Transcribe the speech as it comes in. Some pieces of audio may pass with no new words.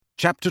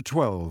Chapter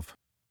 12.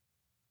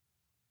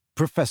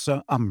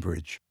 Professor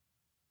Umbridge.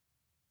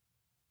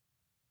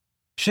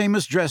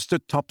 Seamus dressed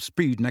at top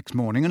speed next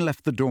morning and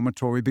left the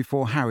dormitory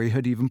before Harry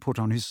had even put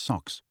on his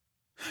socks.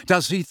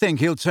 "Does he think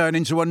he'll turn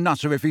into a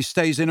nutter if he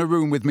stays in a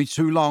room with me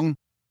too long?"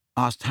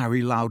 asked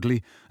Harry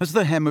loudly, as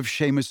the hem of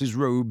Seamus's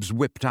robes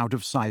whipped out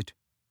of sight.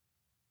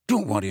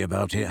 "Don't worry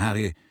about it,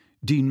 Harry,"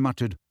 Dean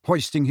muttered,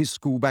 hoisting his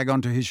schoolbag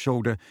onto his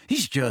shoulder.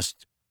 "He's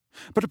just—"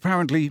 But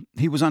apparently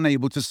he was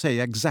unable to say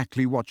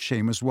exactly what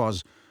Seamus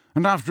was,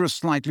 and after a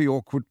slightly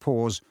awkward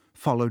pause,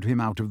 followed him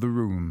out of the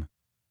room.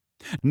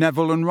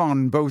 Neville and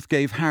Ron both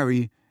gave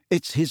Harry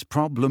 "it's his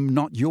problem,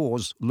 not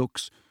yours"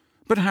 looks,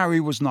 but Harry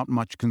was not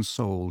much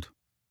consoled.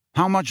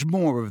 How much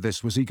more of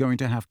this was he going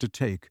to have to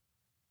take?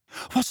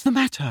 "What's the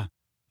matter?"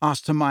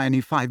 asked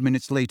Hermione 5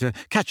 minutes later,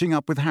 catching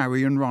up with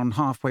Harry and Ron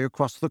halfway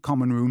across the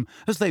common room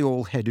as they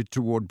all headed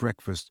toward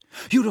breakfast.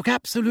 "You look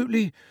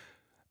absolutely—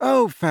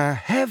 Oh, for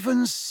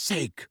heaven's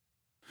sake!"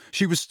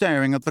 She was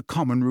staring at the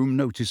common room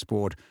notice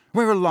board,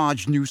 where a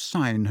large new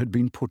sign had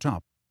been put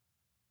up.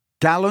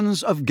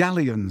 "Gallons of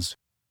galleons.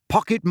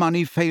 Pocket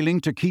money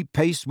failing to keep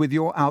pace with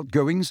your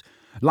outgoings?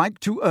 Like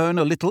to earn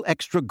a little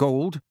extra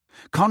gold?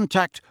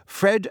 Contact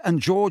Fred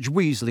and George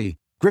Weasley,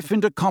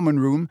 Gryffindor Common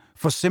Room,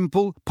 for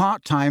simple,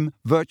 part-time,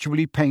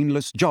 virtually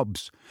painless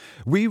jobs.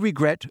 We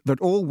regret that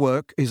all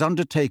work is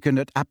undertaken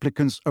at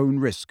applicants' own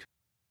risk."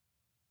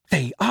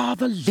 "They are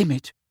the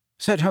limit,"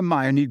 said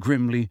Hermione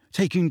grimly,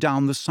 taking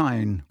down the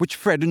sign, which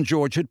Fred and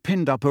George had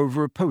pinned up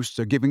over a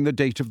poster giving the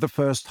date of the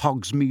first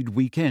Hogsmeade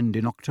weekend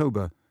in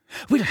October.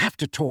 "We'll have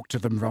to talk to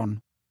them,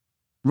 Ron."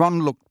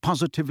 Ron looked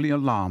positively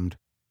alarmed.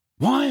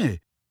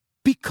 "Why?"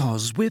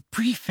 "Because we're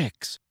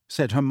prefects,"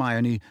 said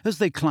Hermione as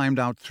they climbed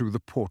out through the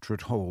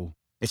portrait hole.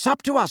 "It's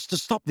up to us to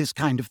stop this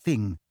kind of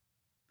thing."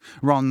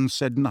 Ron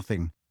said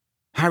nothing.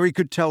 Harry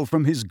could tell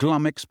from his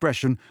glum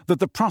expression that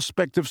the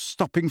prospect of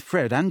stopping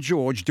Fred and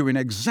George doing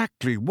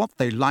exactly what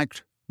they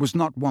liked was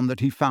not one that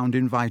he found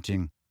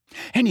inviting.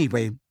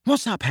 "Anyway,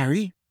 what's up,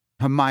 Harry?"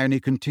 Hermione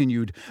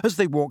continued as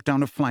they walked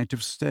down a flight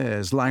of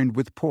stairs lined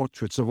with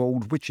portraits of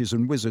old witches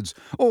and wizards,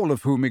 all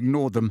of whom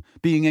ignored them,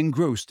 being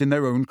engrossed in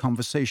their own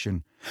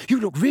conversation. "You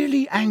look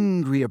really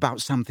angry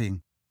about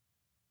something."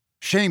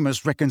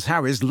 "Seamus reckons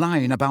Harry's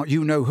lying about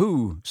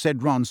you-know-who,"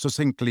 said Ron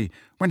succinctly,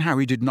 when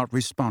Harry did not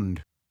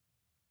respond.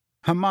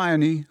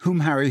 Hermione,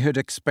 whom Harry had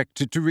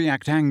expected to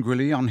react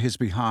angrily on his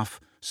behalf,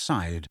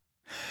 sighed.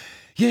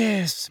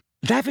 "Yes,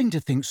 Lavender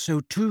thinks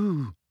so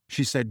too,"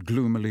 she said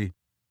gloomily.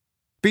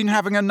 "Been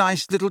having a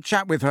nice little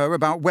chat with her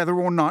about whether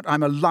or not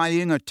I'm a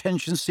lying,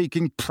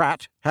 attention-seeking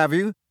prat, have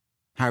you?"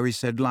 Harry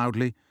said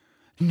loudly.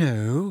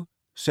 "No,"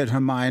 said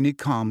Hermione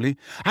calmly.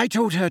 "I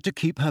told her to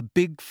keep her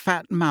big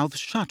fat mouth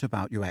shut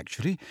about you,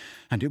 actually,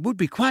 and it would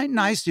be quite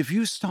nice if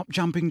you stopped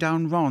jumping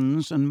down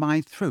Ron's and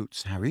my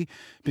throats, Harry,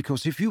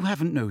 because if you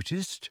haven't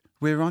noticed,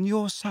 we're on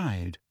your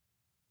side."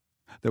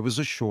 There was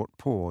a short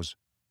pause.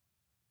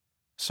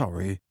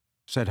 "Sorry,"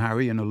 said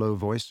Harry in a low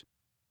voice.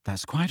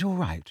 "That's quite all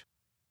right,"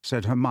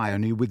 said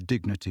Hermione with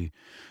dignity.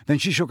 Then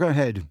she shook her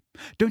head.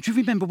 "Don't you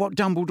remember what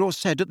Dumbledore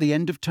said at the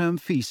end-of-term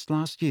feast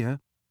last year?"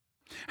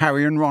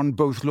 Harry and Ron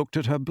both looked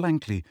at her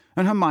blankly,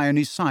 and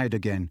Hermione sighed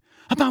again.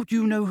 "About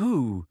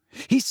you-know-who.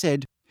 He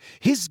said,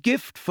 'His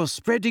gift for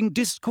spreading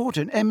discord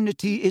and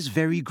enmity is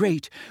very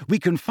great. We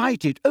can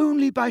fight it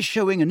only by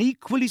showing an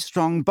equally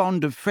strong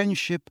bond of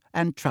friendship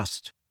and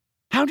trust.'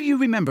 How do you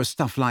remember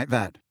stuff like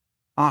that?"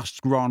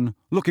 asked Ron,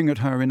 looking at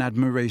her in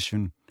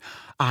admiration.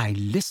 "I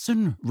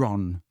listen,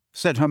 Ron,"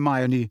 said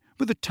Hermione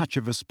with a touch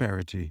of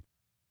asperity.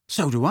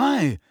 "So do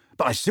I,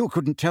 but I still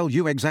couldn't tell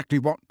you exactly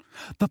what—"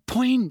 "The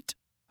point,"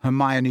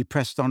 Hermione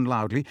pressed on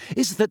loudly,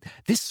 "is that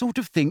this sort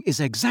of thing is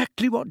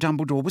exactly what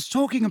Dumbledore was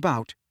talking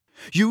about.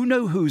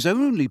 You-know-who's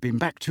only been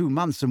back 2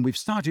 months and we've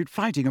started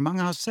fighting among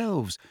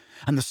ourselves.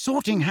 And the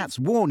Sorting Hat's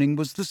warning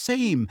was the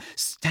same.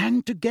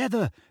 Stand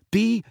together.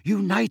 Be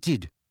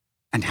united."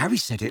 "And Harry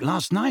said it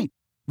last night,"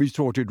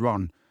 retorted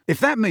Ron.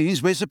 "If that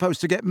means we're supposed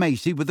to get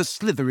matey with the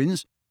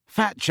Slytherins,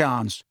 fat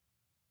chance."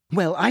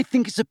 "Well, I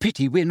think it's a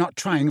pity we're not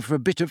trying for a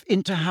bit of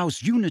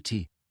inter-house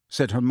unity,"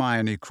 said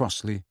Hermione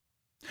crossly.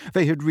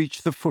 They had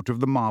reached the foot of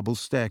the marble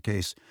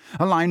staircase.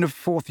 A line of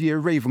fourth-year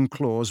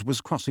Ravenclaws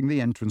was crossing the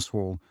entrance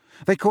hall.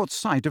 They caught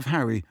sight of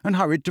Harry and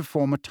hurried to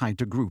form a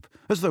tighter group,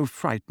 as though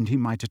frightened he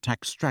might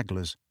attack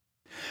stragglers.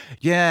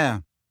 "Yeah,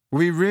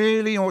 we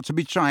really ought to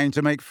be trying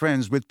to make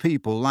friends with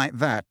people like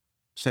that,"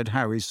 said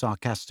Harry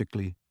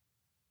sarcastically.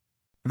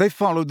 They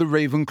followed the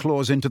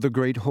Ravenclaws into the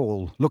great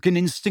hall, looking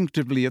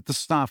instinctively at the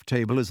staff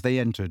table as they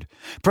entered.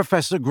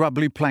 Professor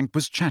Grubbly Plank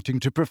was chatting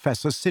to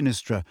Professor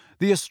Sinistra,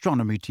 the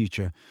astronomy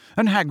teacher,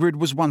 and Hagrid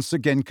was once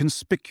again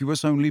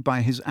conspicuous only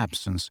by his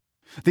absence.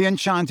 The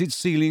enchanted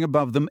ceiling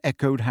above them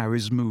echoed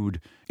Harry's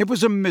mood. It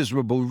was a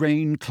miserable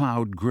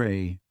rain-cloud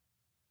grey.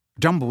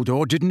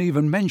 "Dumbledore didn't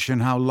even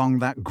mention how long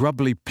that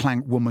Grubbly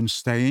Plank woman's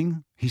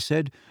staying," he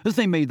said, as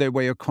they made their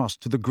way across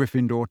to the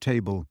Gryffindor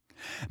table.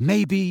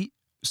 "Maybe—"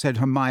 said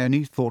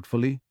Hermione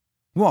thoughtfully.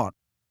 "What?"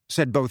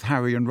 said both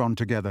Harry and Ron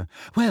together.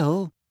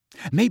 "Well,"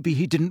 Maybe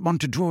he didn't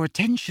want to draw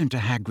attention to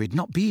Hagrid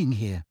not being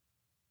here.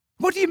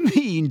 What do you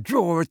mean,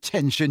 draw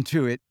attention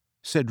to it?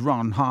 Said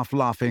Ron, half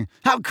laughing.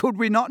 How could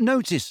we not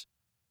notice?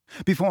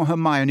 Before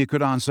Hermione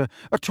could answer,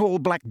 a tall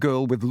black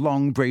girl with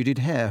long braided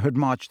hair had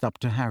marched up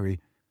to Harry.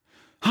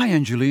 Hi,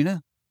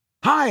 Angelina.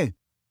 Hi,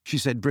 she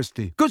said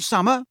briskly. Good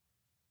summer.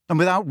 And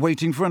without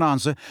waiting for an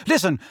answer,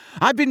 listen,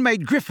 I've been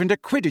made Gryffindor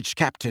Quidditch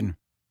captain.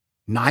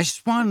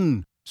 Nice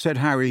one, said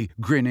Harry,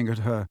 grinning at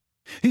her.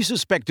 He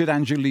suspected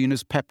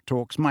Angelina's pep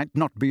talks might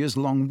not be as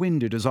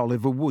long-winded as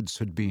Oliver Wood's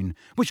had been,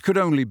 which could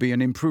only be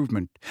an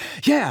improvement.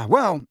 Yeah,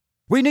 well,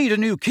 we need a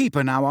new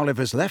keeper now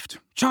Oliver's left.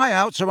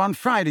 Tryouts are on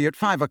Friday at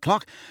 5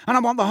 o'clock, and I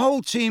want the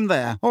whole team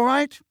there, all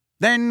right?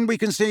 Then we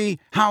can see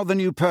how the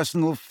new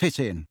person will fit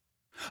in.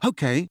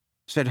 Okay,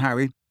 said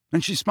Harry,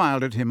 and she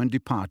smiled at him and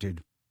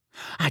departed.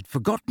 I'd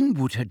forgotten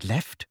Wood had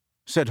left,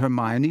 said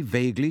Hermione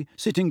vaguely,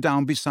 sitting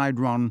down beside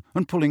Ron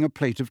and pulling a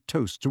plate of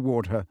toast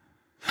toward her.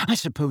 I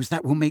suppose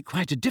that will make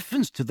quite a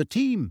difference to the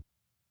team.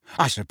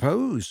 I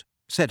suppose,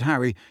 said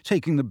Harry,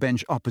 taking the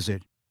bench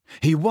opposite.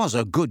 He was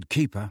a good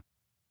keeper.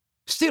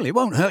 Still, it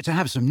won't hurt to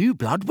have some new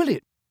blood, will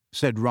it?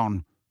 Said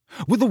Ron.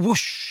 With a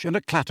whoosh and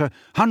a clatter,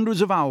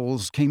 hundreds of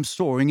owls came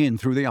soaring in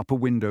through the upper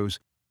windows.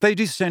 They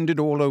descended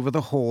all over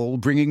the hall,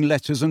 bringing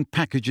letters and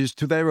packages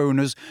to their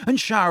owners and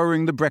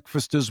showering the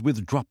breakfasters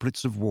with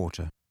droplets of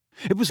water.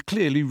 It was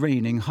clearly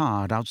raining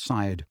hard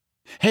outside.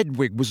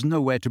 Hedwig was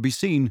nowhere to be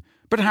seen,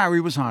 but Harry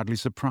was hardly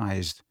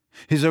surprised.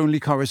 His only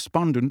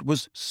correspondent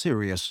was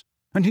Sirius,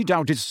 and he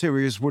doubted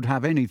Sirius would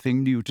have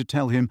anything new to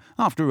tell him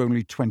after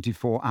only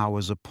 24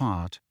 hours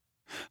apart.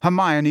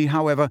 Hermione,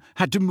 however,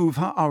 had to move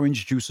her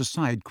orange juice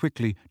aside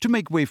quickly to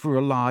make way for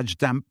a large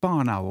damp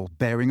barn owl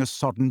bearing a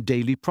sodden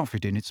Daily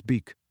Prophet in its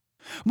beak.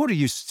 What are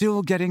you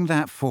still getting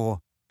that for?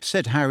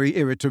 Said Harry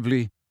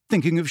irritably,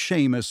 thinking of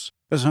Seamus,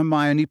 as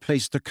Hermione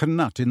placed a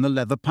knut in the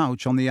leather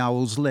pouch on the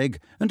owl's leg,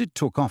 and it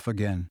took off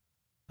again.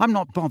 I'm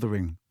not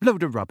bothering.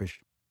 Load of rubbish.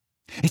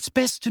 It's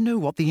best to know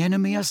what the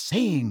enemy are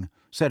saying,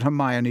 said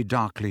Hermione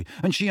darkly,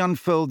 and she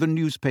unfurled the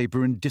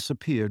newspaper and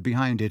disappeared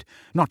behind it,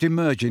 not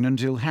emerging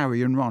until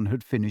Harry and Ron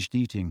had finished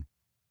eating.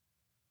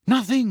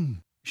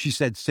 Nothing, she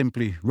said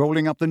simply,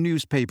 rolling up the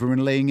newspaper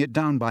and laying it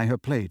down by her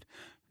plate.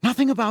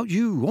 Nothing about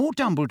you, or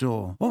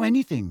Dumbledore, or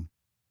anything.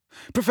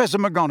 Professor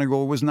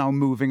McGonagall was now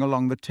moving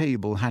along the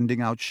table,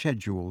 handing out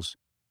schedules.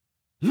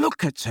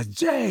 Look at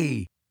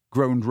today,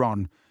 groaned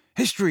Ron.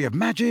 History of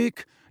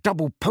magic,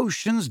 double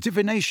potions,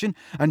 divination,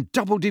 and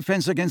double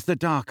defence against the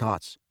dark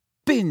arts.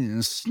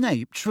 Binns,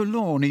 Snape,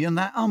 Trelawney, and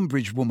that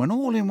Umbridge woman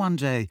all in one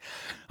day.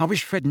 I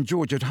wish Fred and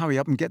George would hurry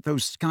up and get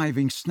those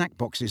skiving snack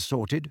boxes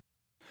sorted.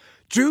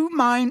 Do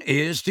mine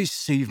ears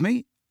deceive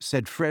me?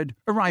 Said Fred,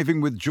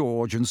 arriving with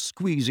George and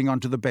squeezing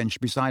onto the bench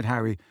beside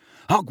Harry.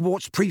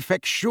 Hogwarts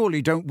prefects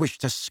surely don't wish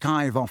to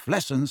skive off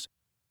lessons.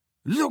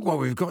 Look what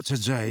we've got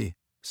today,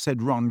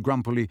 said Ron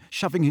grumpily,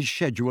 shoving his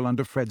schedule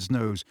under Fred's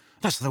nose.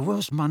 That's the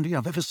worst Monday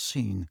I've ever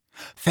seen.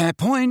 Fair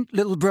point,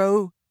 little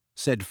bro,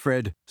 said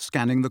Fred,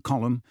 scanning the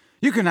column.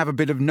 You can have a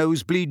bit of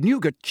nosebleed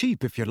nougat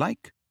cheap if you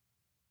like.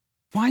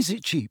 Why's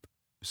it cheap?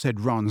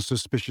 Said Ron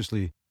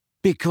suspiciously.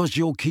 Because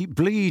you'll keep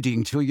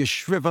bleeding till you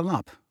shrivel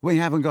up. We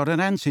haven't got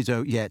an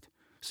antidote yet,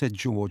 said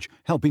George,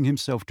 helping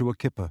himself to a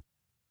kipper.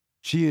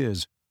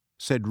 Cheers,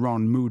 said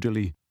Ron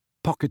moodily,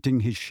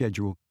 pocketing his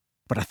schedule.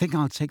 But I think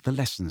I'll take the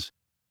lessons.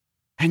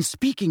 And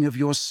speaking of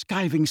your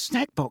skiving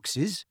snack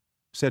boxes,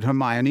 said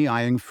Hermione,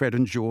 eyeing Fred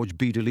and George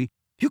beadily,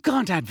 you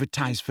can't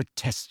advertise for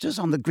testers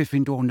on the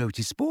Gryffindor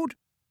notice board.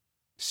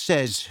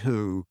 Says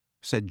who?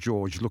 Said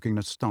George, looking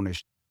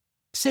astonished.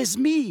 Says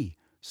me,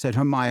 said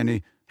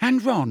Hermione,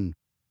 and Ron.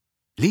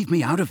 Leave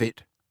me out of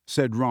it,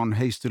 said Ron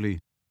hastily.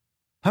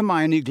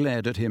 Hermione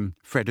glared at him.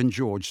 Fred and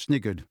George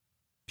sniggered.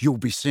 You'll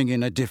be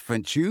singing a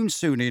different tune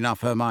soon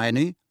enough,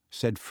 Hermione,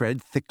 said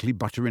Fred, thickly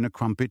buttering a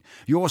crumpet.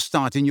 You're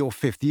starting your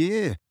 5th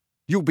year.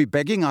 You'll be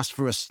begging us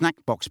for a snack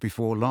box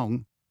before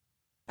long.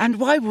 And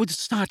why would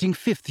starting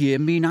 5th year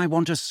mean I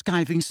want a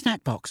skiving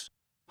snack box?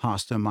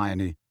 asked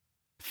Hermione.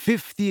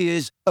 5th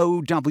year's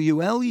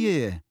OWL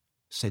year,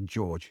 said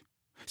George.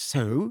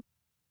 So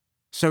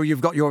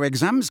you've got your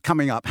exams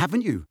coming up,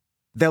 haven't you?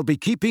 They'll be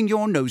keeping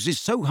your noses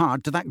so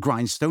hard to that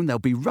grindstone they'll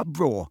be rub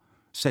raw,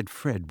 said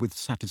Fred with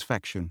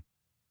satisfaction.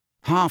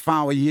 Half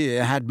our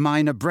year had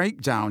minor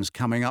breakdowns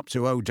coming up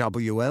to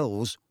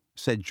OWLs,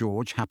 said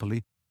George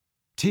happily.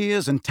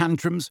 Tears and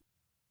tantrums.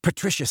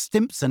 Patricia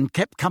Stimpson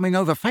kept coming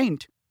over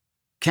faint.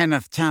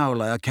 Kenneth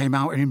Towler came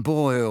out in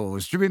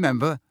boils, do you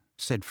remember?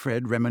 Said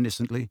Fred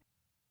reminiscently.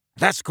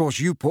 That's 'cause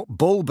you put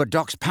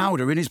Bulbadox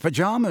powder in his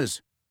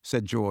pyjamas,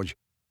 said George.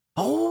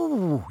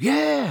 Oh,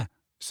 yeah,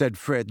 said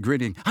Fred,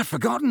 grinning. I'd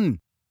forgotten.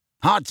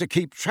 Hard to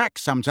keep track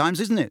sometimes,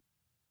 isn't it?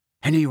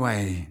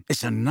 Anyway,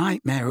 it's a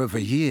nightmare of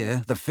a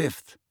year, the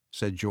 5th,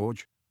 said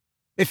George.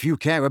 If you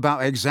care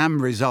about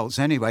exam results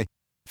anyway,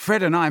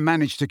 Fred and I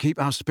managed to keep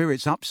our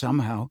spirits up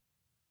somehow.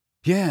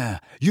 Yeah,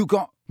 you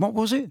got, what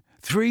was it,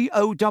 3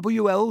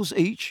 OWLs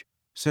each,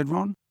 said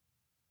Ron.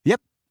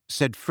 Yep,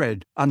 said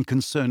Fred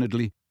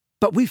unconcernedly.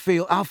 But we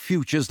feel our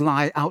futures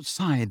lie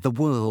outside the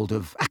world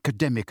of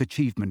academic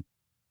achievement.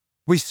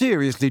 We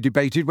seriously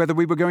debated whether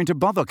we were going to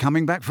bother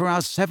coming back for our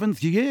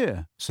 7th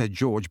year, said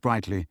George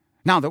brightly.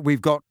 Now that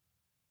we've got...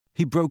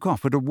 He broke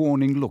off at a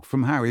warning look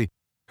from Harry,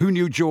 who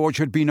knew George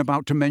had been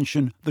about to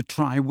mention the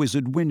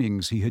Tri-Wizard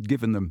winnings he had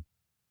given them.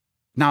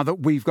 Now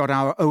that we've got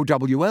our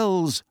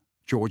OWLs,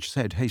 George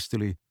said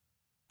hastily.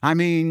 I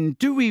mean,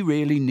 do we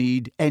really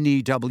need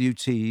any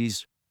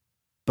WTs?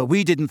 But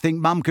we didn't think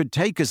Mum could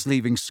take us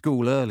leaving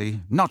school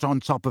early, not on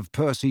top of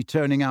Percy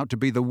turning out to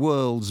be the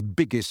world's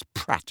biggest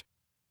prat.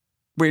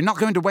 We're not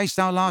going to waste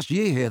our last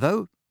year here,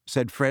 though,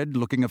 said Fred,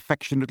 looking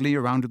affectionately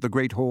around at the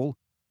Great Hall.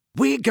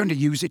 We're going to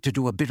use it to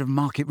do a bit of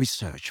market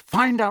research,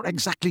 find out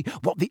exactly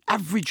what the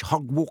average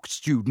Hogwarts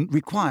student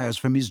requires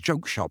from his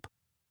joke shop,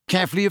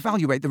 carefully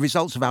evaluate the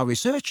results of our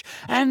research,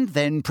 and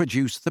then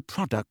produce the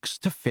products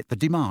to fit the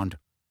demand.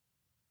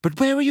 But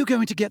where are you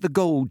going to get the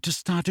gold to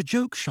start a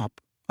joke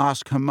shop?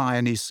 Asked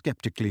Hermione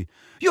sceptically.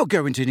 You're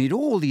going to need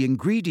all the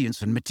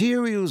ingredients and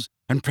materials,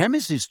 and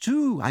premises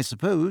too, I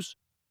suppose.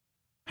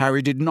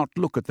 Harry did not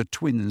look at the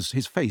twins.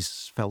 His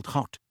face felt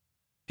hot.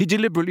 He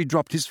deliberately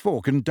dropped his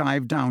fork and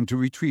dived down to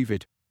retrieve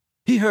it.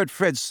 He heard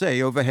Fred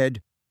say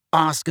overhead,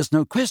 Ask us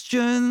no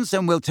questions,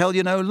 and we'll tell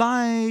you no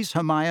lies,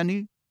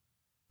 Hermione.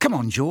 Come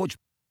on, George.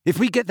 If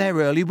we get there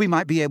early, we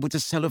might be able to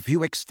sell a few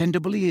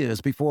extendable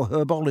ears before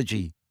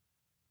herbology.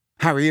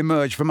 Harry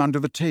emerged from under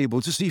the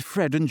table to see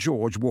Fred and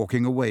George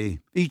walking away,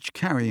 each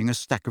carrying a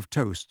stack of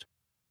toast.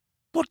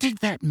 What did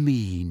that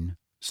mean?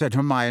 Said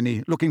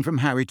Hermione, looking from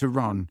Harry to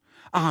Ron.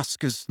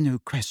 Ask us no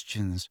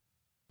questions.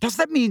 Does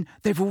that mean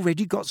they've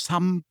already got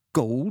some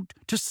gold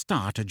to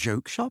start a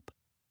joke shop?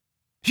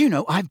 You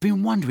know, I've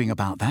been wondering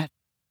about that,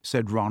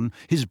 said Ron,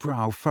 his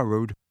brow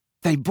furrowed.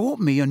 They bought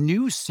me a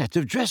new set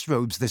of dress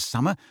robes this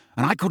summer,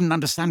 and I couldn't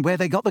understand where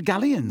they got the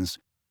galleons.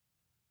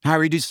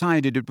 Harry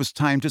decided it was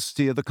time to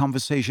steer the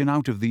conversation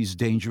out of these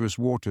dangerous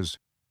waters.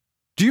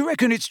 Do you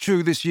reckon it's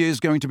true this year's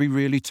going to be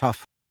really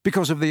tough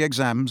because of the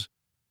exams?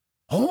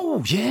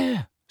 Oh,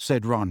 yeah,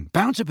 said Ron.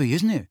 Bound to be,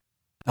 isn't it?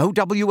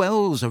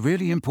 OWLs are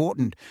really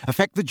important,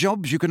 affect the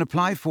jobs you can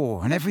apply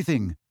for and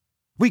everything.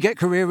 We get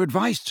career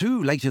advice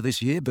too later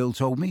this year, Bill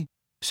told me,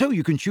 so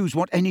you can choose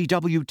what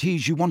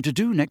NEWTs you want to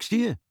do next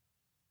year.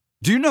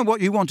 Do you know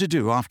what you want to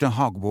do after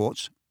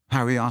Hogwarts?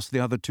 Harry asked the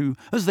other two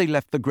as they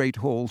left the Great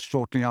Hall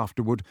shortly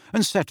afterward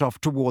and set off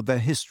toward their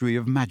History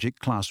of Magic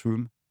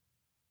classroom.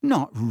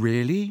 Not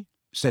really,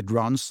 said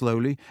Ron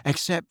slowly,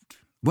 except,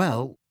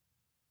 well...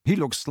 He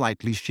looked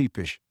slightly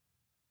sheepish.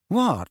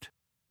 What?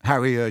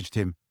 Harry urged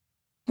him.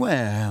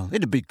 Well,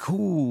 it'd be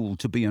cool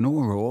to be an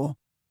Auror,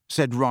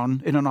 said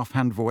Ron in an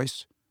offhand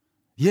voice.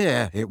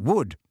 Yeah, it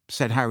would,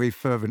 said Harry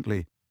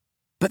fervently.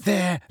 But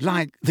they're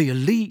like the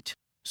elite,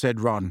 said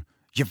Ron.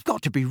 You've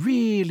got to be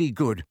really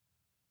good.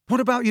 What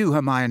about you,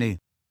 Hermione?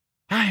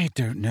 I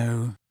don't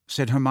know,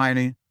 said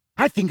Hermione.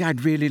 I think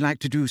I'd really like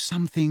to do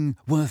something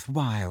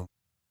worthwhile.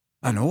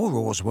 An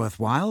Auror's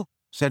worthwhile,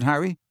 said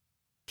Harry.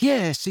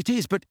 Yes, it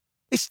is, but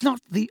it's not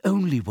the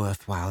only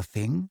worthwhile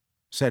thing,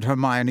 said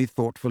Hermione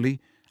thoughtfully.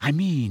 I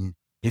mean,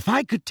 if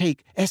I could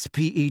take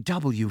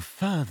SPEW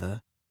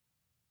further...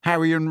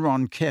 Harry and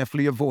Ron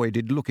carefully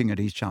avoided looking at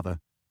each other.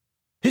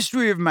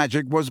 History of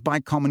Magic was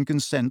by common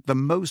consent the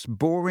most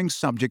boring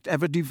subject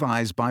ever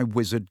devised by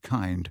wizard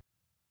kind.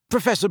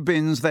 Professor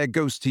Binns, their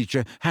ghost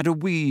teacher, had a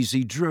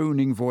wheezy,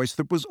 droning voice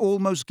that was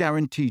almost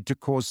guaranteed to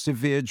cause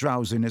severe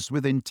drowsiness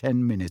within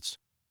 10 minutes.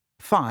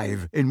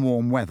 5 in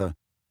warm weather.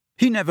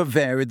 He never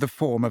varied the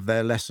form of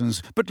their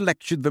lessons, but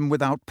lectured them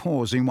without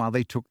pausing while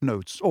they took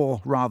notes,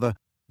 or, rather,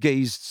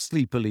 gazed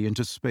sleepily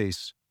into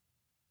space.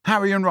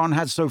 Harry and Ron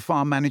had so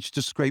far managed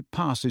to scrape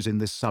passes in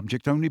this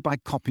subject only by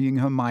copying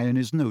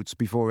Hermione's notes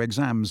before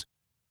exams.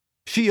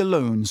 She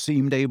alone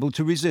seemed able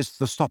to resist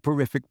the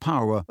soporific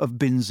power of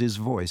Binns's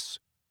voice.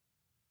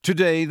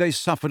 Today they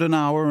suffered an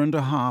hour and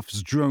a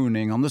half's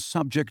droning on the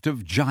subject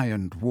of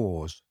giant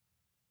wars.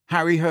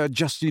 Harry heard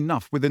just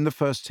enough within the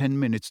first 10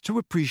 minutes to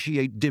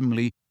appreciate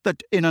dimly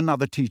that in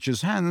another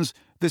teacher's hands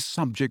this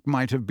subject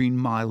might have been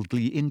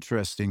mildly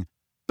interesting,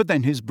 but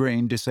then his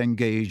brain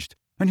disengaged,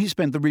 and he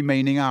spent the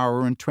remaining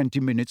hour and 20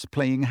 minutes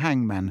playing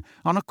hangman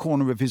on a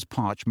corner of his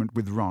parchment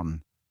with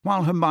Ron,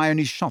 while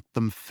Hermione shot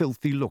them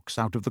filthy looks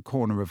out of the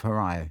corner of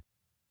her eye.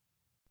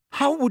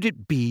 How would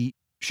it be,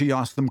 she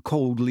asked them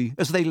coldly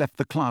as they left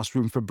the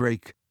classroom for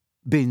break,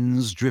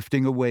 Binns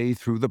drifting away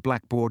through the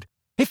blackboard,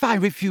 if I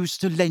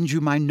refused to lend you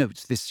my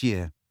notes this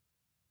year?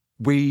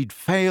 We'd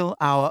fail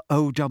our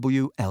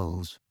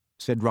OWLs,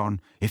 said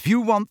Ron. If you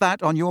want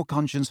that on your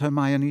conscience,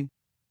 Hermione.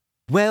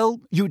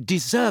 Well, you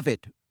deserve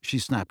it, she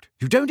snapped.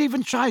 You don't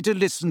even try to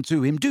listen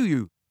to him, do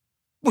you?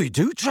 We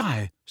do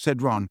try,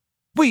 said Ron.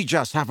 We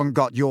just haven't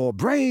got your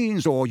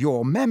brains or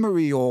your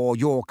memory or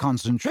your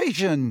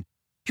concentration.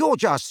 You're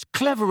just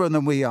cleverer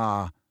than we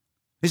are.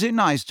 Is it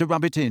nice to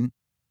rub it in?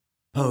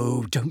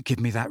 Oh, don't give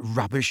me that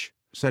rubbish,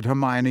 said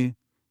Hermione,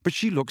 but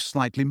she looked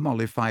slightly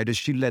mollified as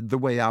she led the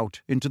way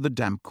out into the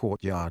damp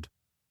courtyard.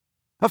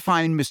 A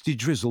fine misty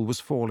drizzle was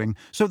falling,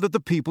 so that the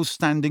people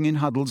standing in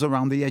huddles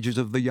around the edges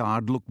of the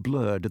yard looked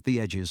blurred at the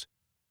edges.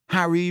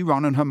 Harry,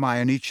 Ron and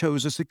Hermione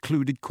chose a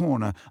secluded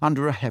corner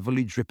under a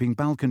heavily dripping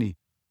balcony,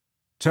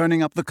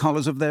 turning up the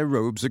collars of their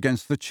robes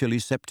against the chilly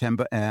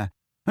September air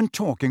and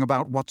talking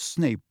about what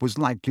Snape was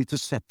likely to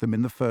set them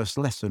in the first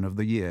lesson of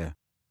the year.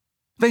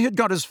 They had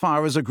got as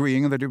far as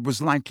agreeing that it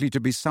was likely to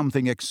be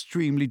something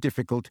extremely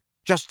difficult,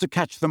 just to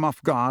catch them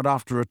off guard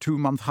after a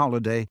 2-month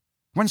holiday,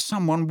 when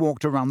someone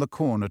walked around the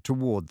corner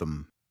toward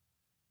them.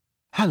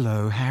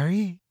 "Hello,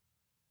 Harry."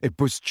 It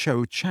was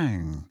Cho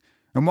Chang,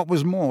 and what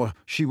was more,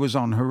 she was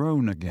on her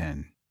own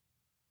again.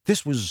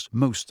 This was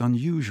most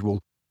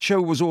unusual.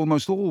 Cho was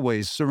almost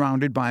always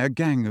surrounded by a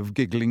gang of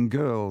giggling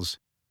girls.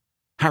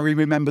 Harry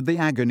remembered the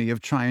agony of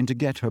trying to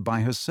get her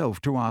by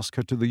herself to ask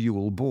her to the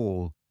Yule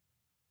Ball.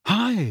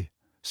 "Hi,"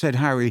 said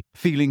Harry,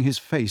 feeling his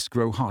face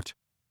grow hot.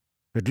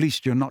 "At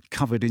least you're not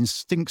covered in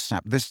stink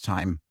sap this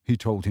time," he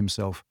told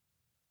himself.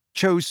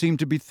 Cho seemed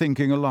to be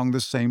thinking along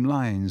the same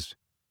lines.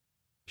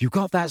 "You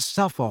got that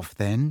stuff off,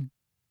 then?"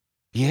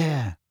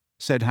 "Yeah,"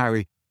 said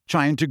Harry,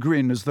 trying to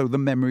grin as though the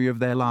memory of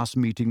their last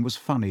meeting was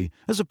funny,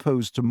 as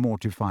opposed to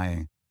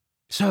mortifying.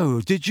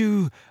 "So, did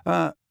you,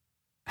 have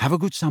a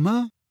good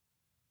summer?"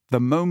 The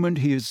moment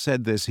he had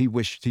said this, he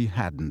wished he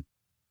hadn't.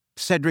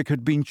 Cedric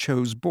had been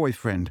Cho's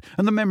boyfriend,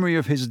 and the memory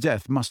of his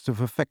death must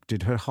have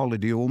affected her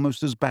holiday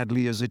almost as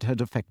badly as it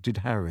had affected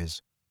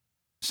Harry's.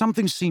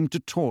 Something seemed to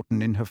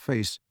tauten in her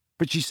face,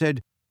 but she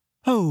said,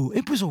 "Oh,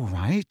 it was all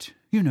right,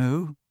 you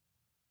know."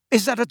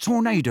 "Is that a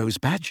Tornadoes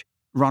badge?"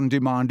 Ron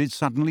demanded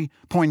suddenly,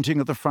 pointing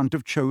at the front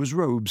of Cho's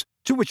robes,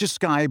 to which a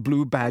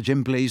sky-blue badge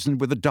emblazoned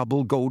with a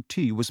double gold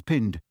T was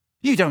pinned.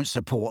 "You don't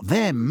support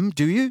them,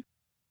 do you?"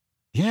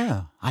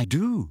 "Yeah, I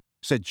do,"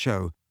 said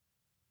Cho.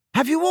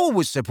 "Have you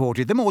always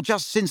supported them, or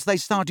just since they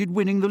started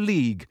winning the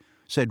league?"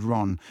 said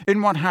Ron,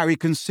 in what Harry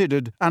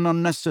considered an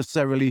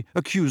unnecessarily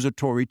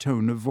accusatory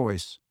tone of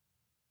voice.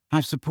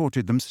 "I've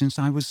supported them since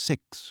I was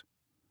 6,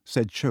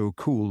 said Cho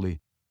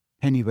coolly.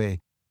 "Anyway,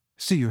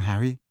 see you,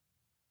 Harry."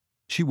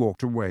 She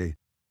walked away.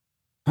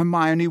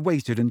 Hermione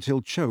waited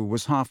until Cho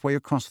was halfway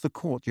across the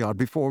courtyard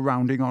before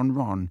rounding on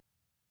Ron.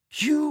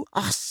 "You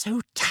are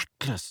so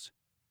tactless."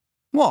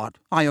 "What?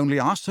 I only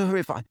asked her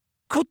if I—"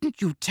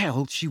 "Couldn't you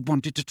tell she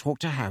wanted to talk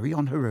to Harry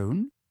on her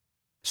own?"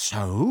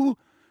 "So?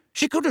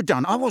 She could have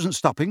done. I wasn't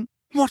stopping."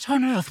 "What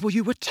on earth were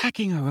you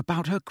attacking her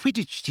about her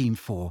Quidditch team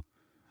for?"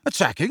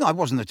 "Attacking? I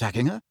wasn't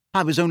attacking her.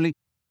 I was only—"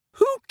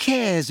 "Who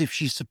cares if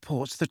she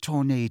supports the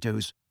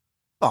Tornadoes?"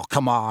 "Oh,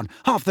 come on.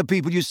 Half the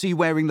people you see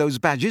wearing those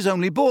badges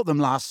only bought them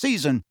last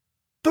season."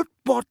 "But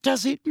what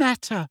does it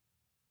matter?"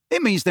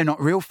 "It means they're not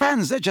real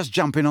fans. They're just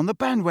jumping on the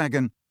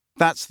bandwagon."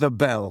 "That's the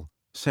bell,"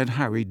 said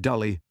Harry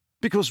dully,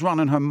 because Ron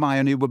and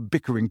Hermione were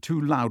bickering too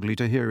loudly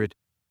to hear it.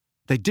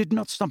 They did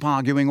not stop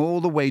arguing all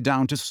the way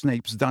down to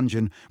Snape's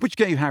dungeon, which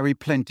gave Harry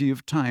plenty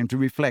of time to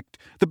reflect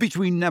that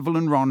between Neville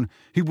and Ron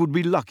he would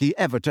be lucky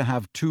ever to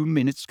have 2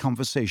 minutes'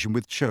 conversation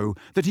with Cho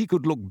that he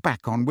could look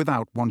back on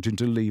without wanting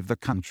to leave the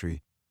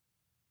country.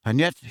 And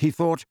yet, he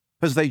thought,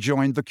 as they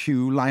joined the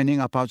queue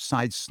lining up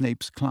outside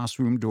Snape's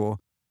classroom door,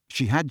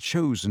 she had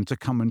chosen to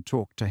come and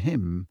talk to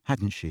him,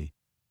 hadn't she?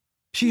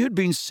 She had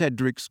been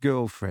Cedric's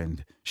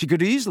girlfriend. She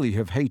could easily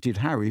have hated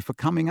Harry for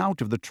coming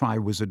out of the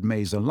Triwizard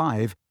Maze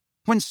alive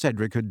when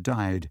Cedric had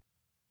died.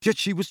 Yet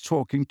she was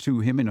talking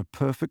to him in a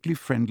perfectly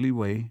friendly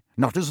way,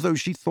 not as though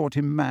she thought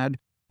him mad,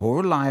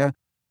 or a liar,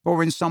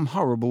 or in some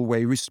horrible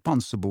way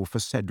responsible for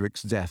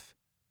Cedric's death.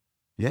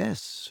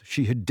 Yes,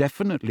 she had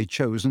definitely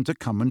chosen to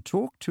come and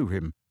talk to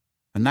him,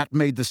 and that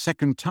made the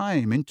second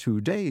time in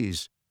 2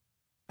 days.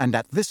 And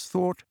at this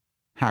thought,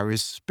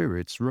 Harry's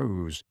spirits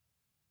rose.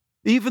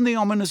 Even the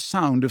ominous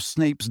sound of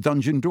Snape's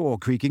dungeon door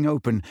creaking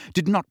open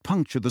did not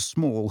puncture the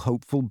small,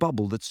 hopeful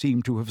bubble that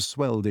seemed to have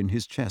swelled in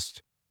his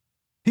chest.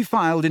 He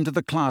filed into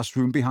the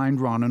classroom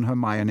behind Ron and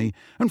Hermione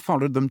and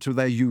followed them to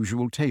their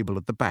usual table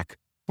at the back,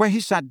 where he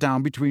sat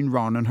down between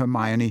Ron and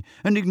Hermione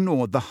and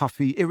ignored the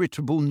huffy,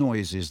 irritable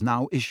noises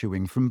now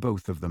issuing from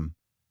both of them.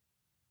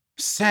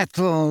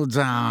 "Settle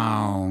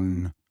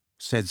down,"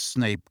 said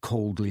Snape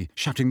coldly,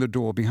 shutting the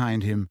door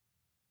behind him.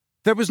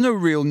 There was no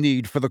real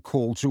need for the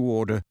call to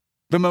order.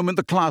 The moment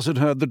the class had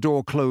heard the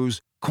door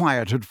close,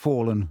 quiet had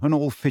fallen and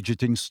all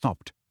fidgeting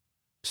stopped.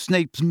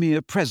 Snape's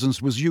mere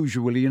presence was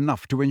usually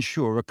enough to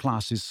ensure a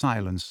class's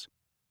silence.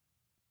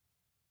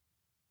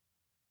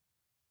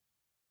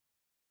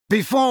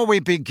 "Before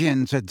we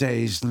begin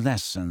today's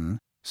lesson,"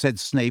 said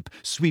Snape,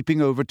 sweeping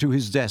over to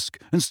his desk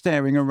and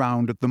staring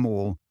around at them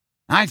all,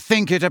 "I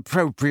think it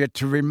appropriate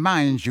to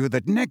remind you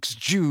that next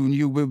June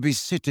you will be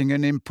sitting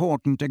an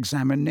important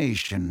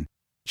examination,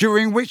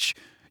 during which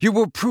you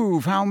will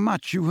prove how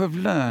much you have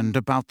learned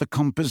about the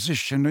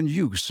composition and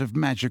use of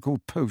magical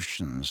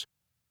potions.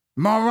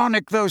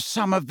 Moronic though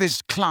some of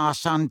this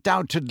class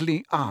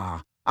undoubtedly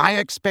are, I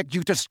expect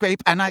you to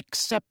scrape an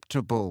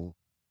acceptable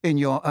in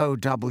your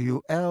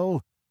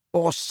OWL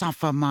or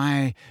suffer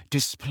my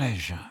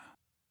displeasure."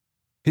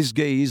 His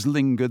gaze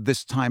lingered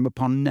this time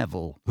upon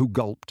Neville, who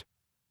gulped.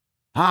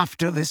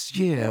 "After this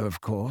year, of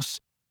course,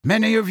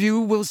 Many of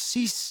you will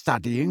cease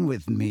studying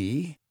with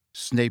me,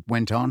 Snape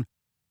went on.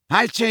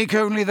 I take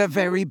only the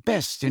very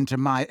best into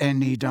my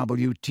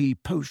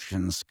NEWT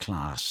potions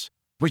class,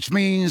 which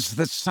means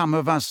that some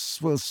of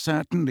us will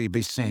certainly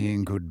be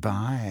saying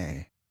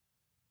goodbye.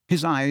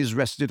 His eyes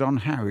rested on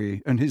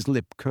Harry, and his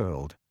lip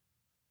curled.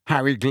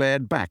 Harry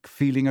glared back,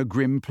 feeling a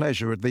grim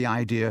pleasure at the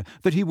idea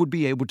that he would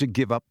be able to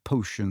give up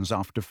potions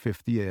after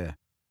 5th year.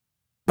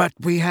 "But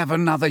we have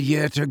another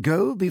year to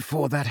go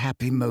before that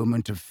happy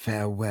moment of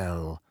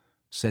farewell,"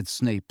 said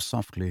Snape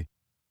softly.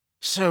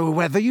 "So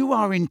whether you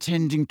are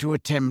intending to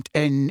attempt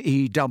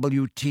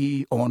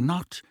NEWT or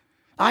not,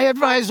 I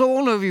advise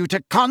all of you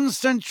to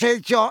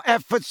concentrate your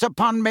efforts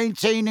upon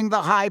maintaining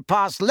the high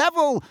pass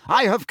level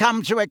I have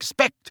come to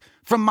expect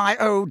from my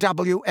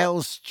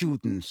OWL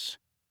students.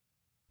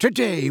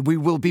 Today we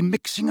will be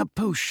mixing a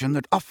potion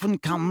that often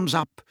comes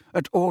up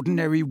at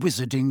ordinary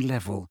wizarding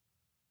level.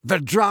 The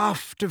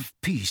Draught of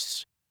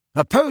Peace,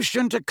 a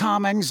potion to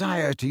calm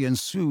anxiety and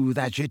soothe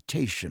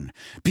agitation.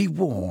 Be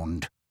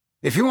warned,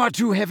 if you are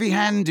too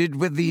heavy-handed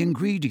with the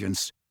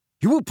ingredients,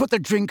 you will put the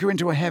drinker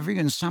into a heavy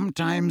and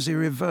sometimes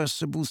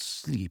irreversible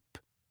sleep.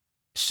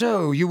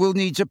 So you will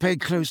need to pay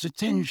close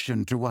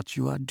attention to what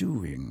you are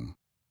doing."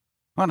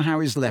 On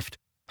Harry's left,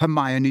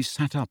 Hermione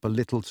sat up a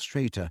little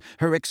straighter,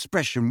 her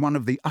expression one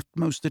of the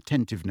utmost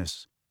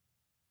attentiveness.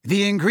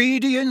 "The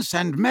ingredients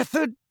and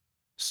method,"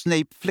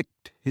 Snape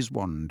flicked his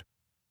wand,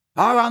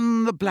 "are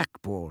on the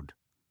blackboard."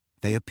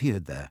 They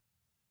appeared there.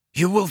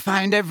 "You will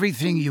find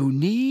everything you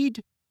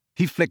need,"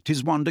 he flicked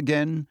his wand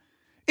again,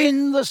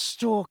 "in the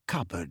store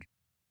cupboard."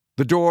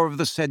 The door of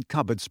the said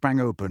cupboard sprang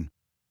open.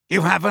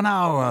 "You have an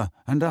hour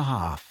and a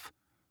half.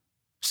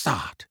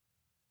 Start."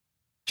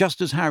 Just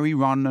as Harry,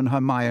 Ron, and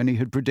Hermione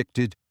had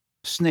predicted,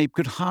 Snape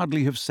could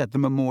hardly have set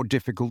them a more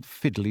difficult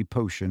fiddly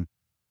potion.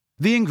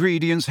 The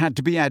ingredients had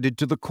to be added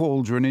to the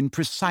cauldron in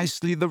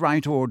precisely the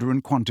right order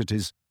and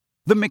quantities.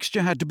 The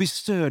mixture had to be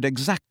stirred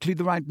exactly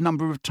the right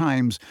number of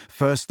times,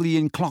 firstly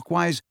in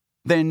clockwise,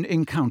 then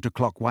in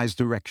counterclockwise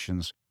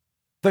directions.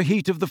 The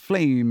heat of the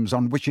flames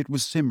on which it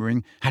was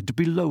simmering had to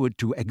be lowered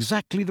to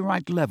exactly the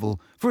right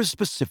level for a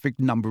specific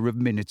number of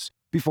minutes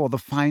before the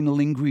final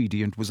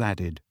ingredient was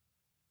added.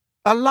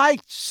 "A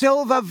light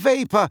silver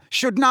vapour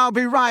should now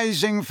be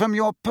rising from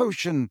your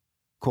potion,"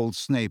 called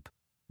Snape,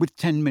 with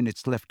 10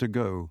 minutes left to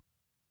go.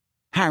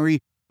 Harry,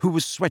 who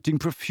was sweating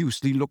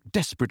profusely, looked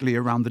desperately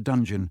around the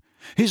dungeon.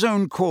 His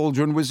own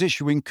cauldron was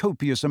issuing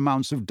copious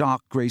amounts of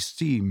dark grey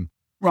steam.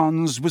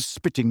 Ron's was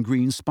spitting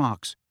green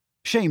sparks.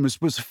 Seamus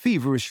was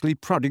feverishly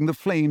prodding the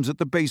flames at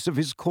the base of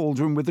his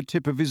cauldron with the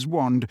tip of his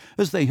wand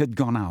as they had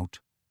gone out.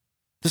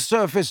 The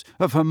surface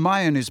of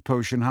Hermione's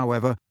potion,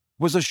 however,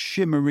 was a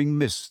shimmering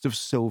mist of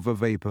silver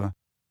vapour,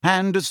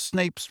 and as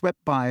Snape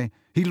swept by,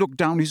 he looked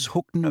down his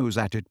hooked nose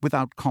at it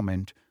without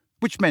comment,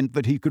 which meant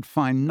that he could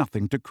find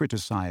nothing to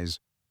criticize.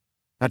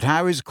 At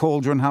Harry's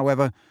cauldron,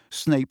 however,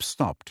 Snape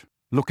stopped,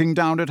 looking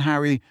down at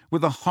Harry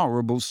with a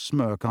horrible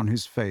smirk on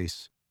his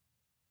face.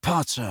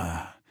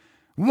 "Potter,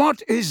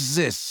 what is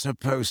this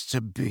supposed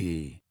to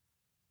be?"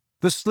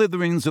 The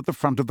Slytherins at the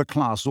front of the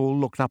class all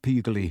looked up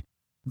eagerly.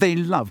 They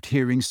loved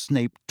hearing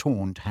Snape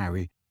taunt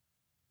Harry.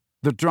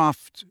 "The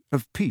Draught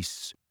of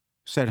Peace,"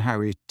 said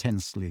Harry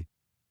tensely.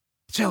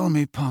 "Tell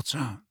me,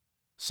 Potter,"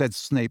 said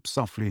Snape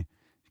softly,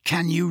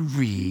 "can you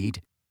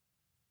read?"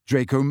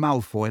 Draco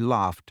Malfoy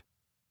laughed.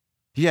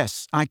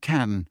 "Yes, I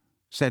can,"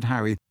 said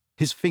Harry,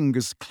 his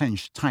fingers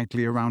clenched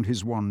tightly around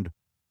his wand.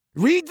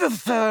 "Read the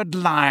 3rd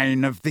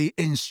line of the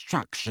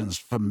instructions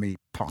for me,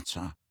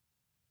 Potter."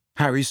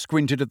 Harry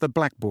squinted at the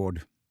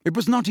blackboard. It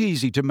was not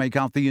easy to make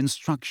out the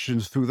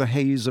instructions through the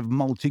haze of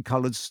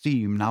multicoloured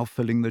steam now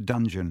filling the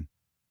dungeon.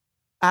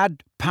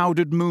 "Add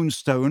powdered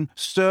moonstone,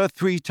 stir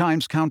 3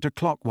 times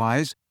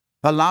counterclockwise,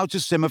 allow to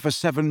simmer for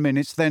 7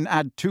 minutes, then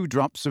add 2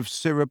 drops of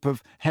syrup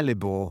of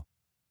hellebore."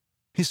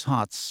 His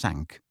heart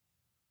sank.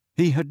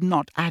 He had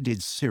not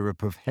added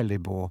syrup of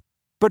hellebore,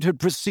 but had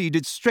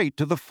proceeded straight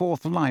to the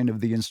 4th line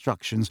of the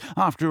instructions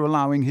after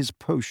allowing his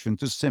potion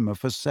to simmer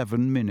for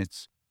 7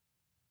 minutes.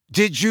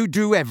 "Did you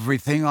do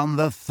everything on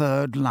the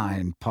 3rd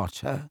line,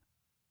 Potter?"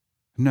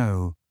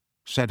 "No,"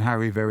 said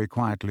Harry very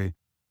quietly.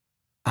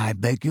 "I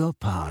beg your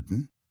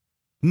pardon?"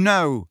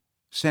 "No,"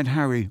 said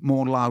Harry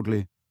more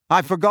loudly.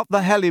 "I forgot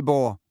the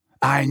hellebore."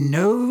 "I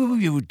know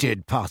you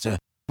did, Potter,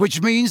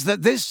 which means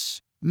that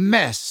this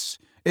mess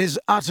is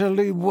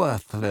utterly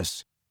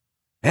worthless.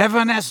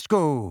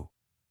 Evanesco!"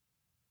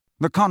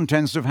 The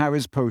contents of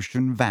Harry's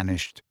potion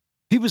vanished.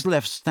 He was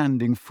left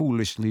standing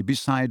foolishly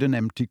beside an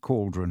empty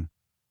cauldron.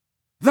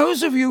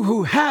 "Those of you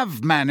who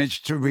have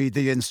managed to read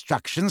the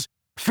instructions,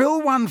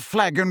 fill 1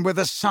 flagon with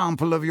a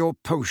sample of your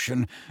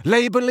potion,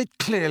 label it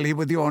clearly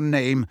with your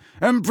name,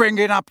 and bring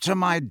it up to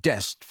my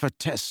desk for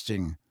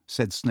testing,"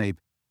 said Snape.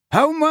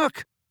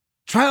 "Homework?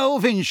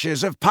 12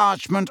 inches of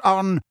parchment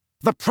on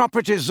the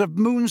properties of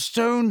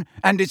moonstone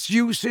and its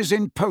uses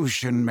in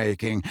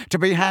potion-making, to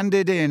be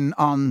handed in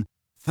on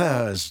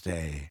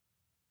Thursday."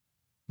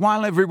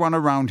 While everyone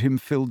around him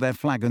filled their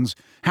flagons,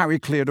 Harry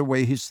cleared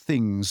away his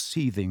things,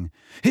 seething.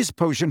 His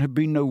potion had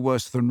been no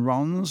worse than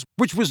Ron's,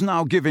 which was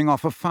now giving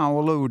off a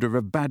foul odour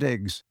of bad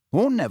eggs,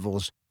 or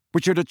Neville's,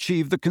 which had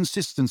achieved the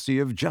consistency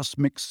of just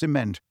mixed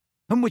cement,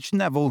 and which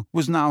Neville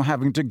was now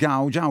having to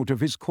gouge out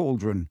of his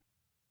cauldron.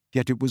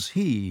 Yet it was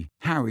he,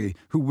 Harry,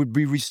 who would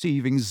be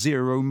receiving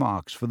 0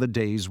 marks for the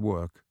day's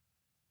work.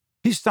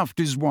 He stuffed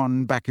his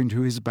wand back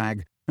into his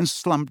bag and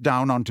slumped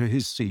down onto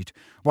his seat,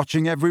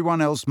 watching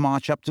everyone else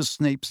march up to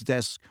Snape's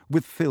desk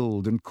with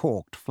filled and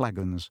corked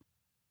flagons.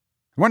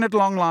 When at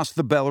long last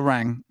the bell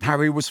rang,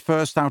 Harry was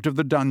first out of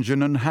the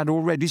dungeon and had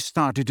already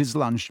started his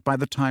lunch by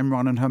the time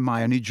Ron and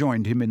Hermione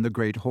joined him in the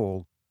great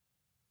hall.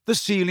 The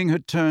ceiling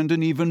had turned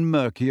an even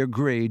murkier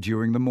grey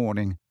during the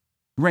morning.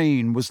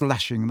 Rain was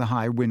lashing the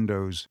high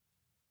windows.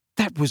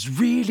 "That was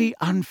really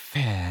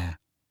unfair,"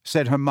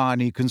 said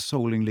Hermione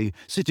consolingly,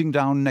 sitting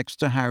down next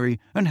to Harry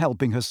and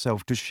helping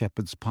herself to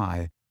shepherd's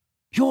pie.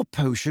 "Your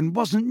potion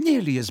wasn't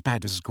nearly as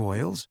bad as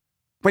Goyle's.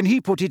 When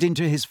he put it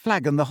into his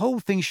flagon, the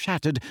whole thing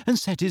shattered and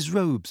set his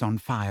robes on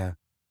fire."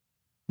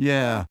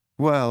 "Yeah,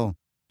 well,"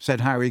 said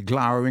Harry,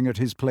 glowering at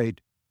his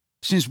plate.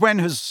 "Since when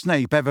has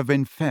Snape ever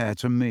been fair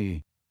to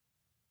me?"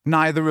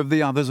 Neither of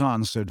the others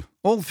answered.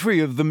 All 3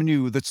 of them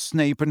knew that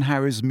Snape and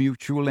Harry's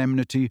mutual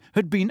enmity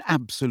had been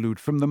absolute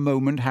from the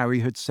moment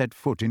Harry had set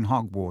foot in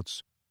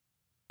Hogwarts.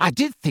 "I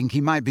did think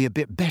he might be a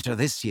bit better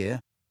this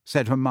year,"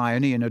 said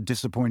Hermione in a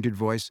disappointed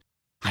voice.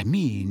 "I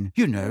mean,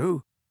 you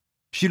know."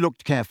 She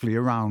looked carefully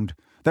around.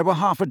 There were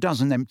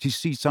 6 empty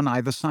seats on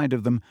either side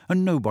of them,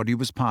 and nobody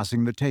was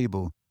passing the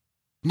table.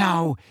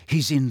 "Now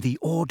he's in the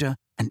Order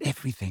and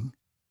everything."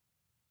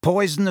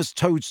 "Poisonous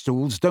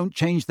toadstools don't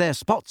change their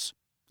spots,"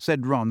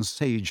 said Ron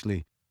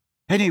sagely.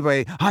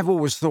 "Anyway, I've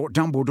always thought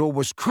Dumbledore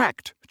was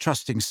cracked,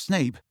 trusting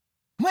Snape.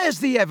 Where's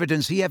the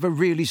evidence he ever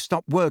really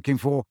stopped working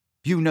for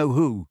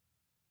you-know-who?"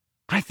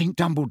 "I think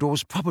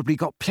Dumbledore's probably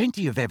got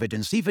plenty of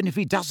evidence, even if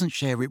he doesn't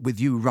share it with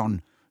you,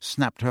 Ron,"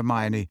 snapped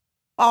Hermione.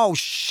 "Oh,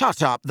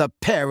 shut up, the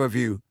pair of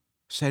you,"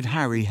 said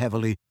Harry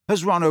heavily,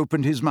 as Ron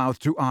opened his mouth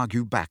to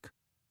argue back.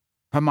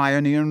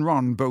 Hermione and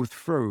Ron both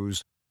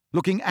froze,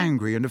 looking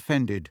angry and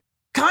offended.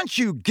 "Can't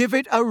you give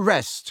it a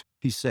rest?"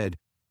 he said.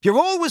 "You're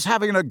always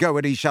having a go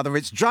at each other.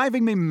 It's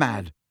driving me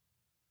mad."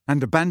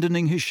 And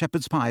abandoning his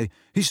shepherd's pie,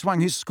 he swung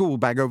his school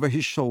bag over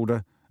his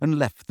shoulder and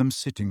left them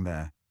sitting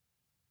there.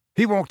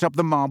 He walked up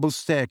the marble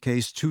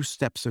staircase 2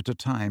 steps at a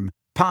time,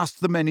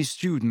 past the many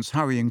students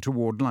hurrying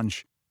toward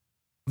lunch.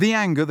 The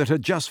anger that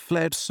had just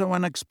flared so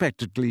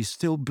unexpectedly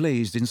still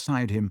blazed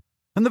inside him,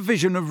 and the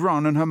vision of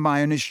Ron and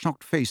Hermione's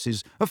shocked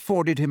faces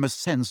afforded him a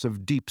sense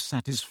of deep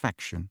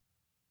satisfaction.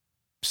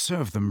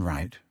 "Serve them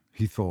right,"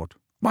 he thought.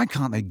 "Why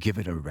can't they give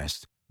it a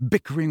rest?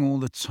 Bickering all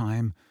the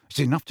time. It's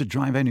enough to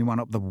drive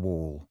anyone up the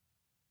wall."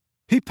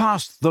 He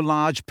passed the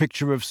large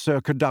picture of Sir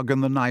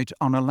Cadogan the Knight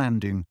on a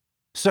landing.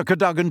 Sir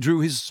Cadogan drew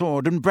his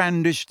sword and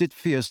brandished it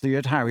fiercely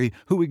at Harry,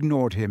 who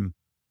ignored him.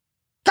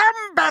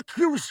 "Come back,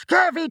 you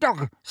scurvy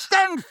dog!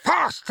 Stand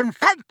fast and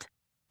fight!"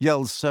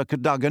 yelled Sir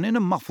Cadogan in a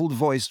muffled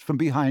voice from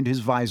behind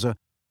his visor.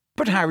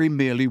 But Harry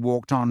merely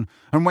walked on,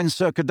 and when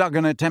Sir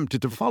Cadogan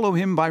attempted to follow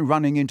him by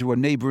running into a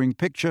neighbouring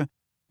picture,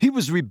 he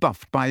was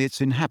rebuffed by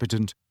its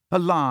inhabitant, a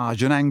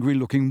large and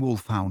angry-looking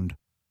wolfhound.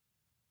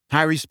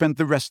 Harry spent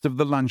the rest of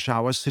the lunch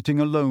hour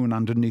sitting alone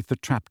underneath the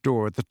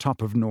trapdoor at the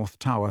top of North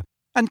Tower,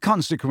 and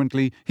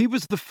consequently he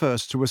was the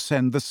first to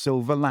ascend the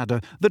silver ladder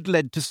that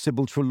led to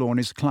Sybil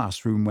Trelawney's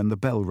classroom when the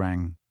bell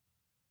rang.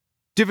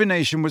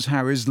 Divination was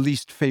Harry's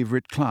least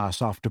favourite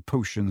class after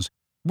potions,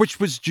 which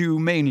was due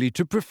mainly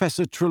to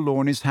Professor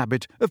Trelawney's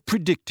habit of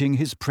predicting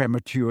his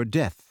premature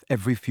death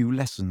every few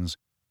lessons.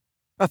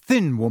 A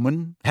thin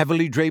woman,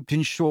 heavily draped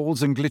in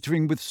shawls and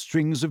glittering with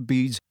strings of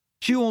beads,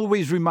 she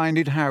always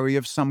reminded Harry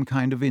of some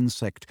kind of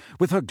insect,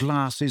 with her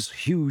glasses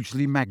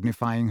hugely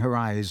magnifying her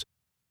eyes.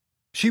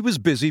 She was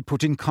busy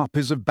putting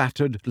copies of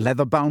battered,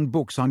 leather-bound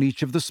books on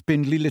each of the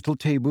spindly little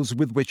tables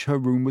with which her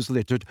room was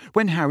littered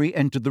when Harry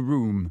entered the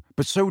room,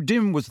 but so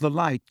dim was the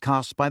light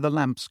cast by the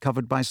lamps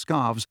covered by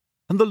scarves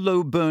and the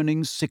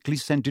low-burning,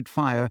 sickly-scented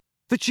fire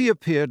that she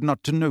appeared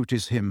not to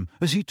notice him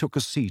as he took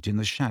a seat in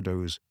the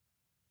shadows.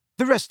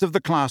 The rest of the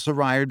class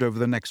arrived over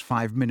the next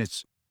 5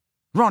 minutes.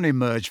 Ron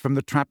emerged from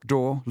the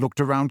trapdoor, looked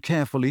around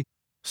carefully,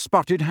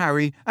 spotted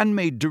Harry, and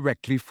made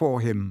directly for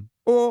him,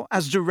 or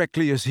as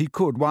directly as he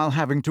could while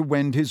having to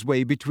wend his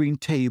way between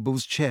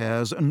tables,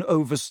 chairs, and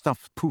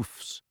overstuffed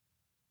poufs.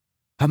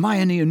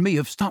 "Hermione and me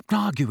have stopped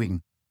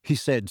arguing," he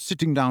said,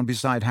 sitting down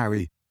beside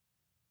Harry.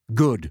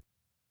 "Good,"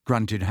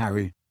 grunted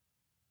Harry.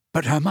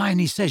 "But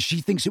Hermione says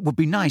she thinks it would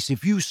be nice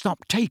if you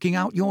stopped taking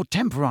out your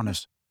temper on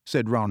us,"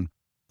 said Ron.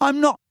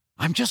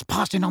 I'm just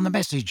passing on the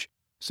message,"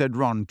 said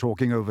Ron,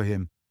 talking over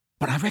him.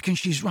 "But I reckon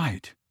she's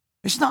right.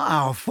 It's not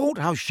our fault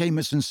how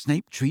Seamus and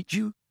Snape treat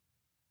you."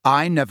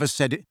 "I never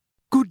said it."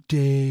 "Good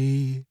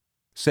day,"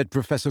 said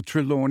Professor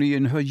Trelawney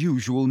in her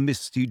usual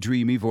misty,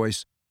 dreamy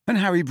voice, and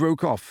Harry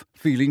broke off,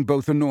 feeling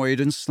both annoyed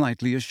and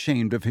slightly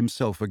ashamed of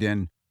himself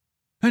again.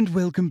 "And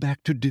welcome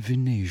back to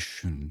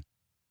divination.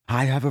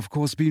 I have, of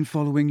course, been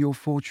following your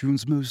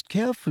fortunes most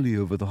carefully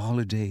over the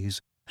holidays,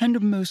 and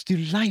am most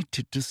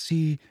delighted to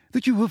see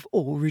that you have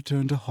all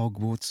returned to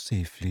Hogwarts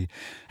safely,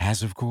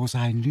 as of course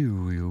I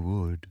knew you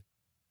would.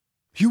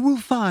 You will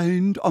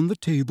find on the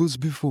tables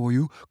before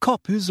you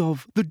copies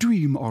of The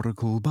Dream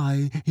Oracle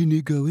by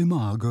Inigo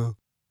Imago.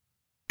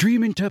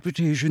 Dream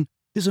interpretation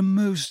is a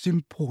most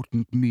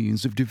important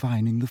means of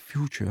divining the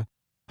future,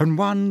 and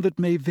one that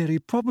may very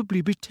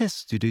probably be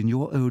tested in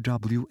your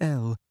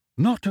OWL.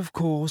 Not, of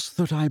course,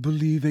 that I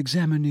believe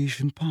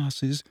examination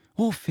passes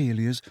or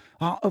failures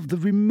are of the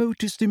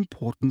remotest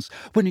importance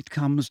when it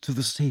comes to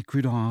the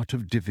sacred art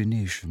of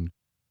divination.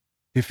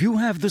 If you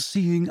have the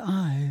seeing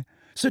eye,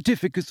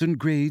 certificates and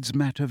grades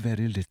matter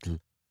very little.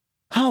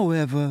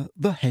 However,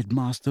 the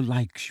headmaster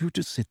likes you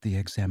to sit the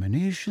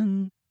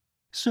examination,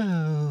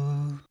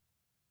 so...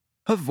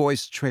 Her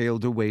voice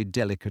trailed away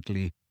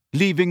delicately,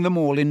 leaving them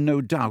all in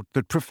no doubt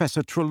that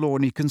Professor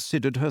Trelawney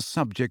considered her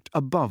subject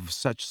above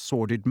such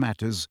sordid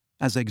matters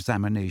as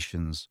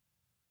examinations.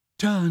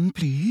 Turn,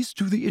 please,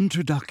 to the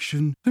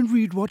introduction and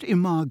read what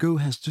Imago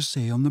has to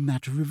say on the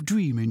matter of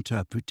dream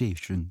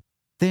interpretation.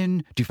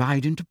 Then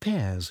divide into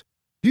pairs.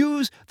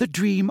 Use the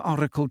dream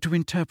oracle to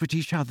interpret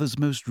each other's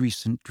most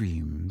recent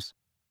dreams.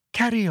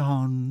 Carry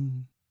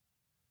on.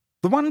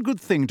 The one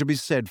good thing to be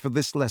said for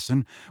this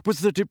lesson was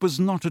that it was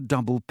not a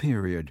double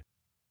period.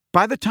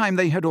 By the time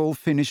they had all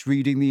finished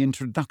reading the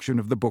introduction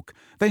of the book,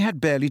 they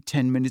had barely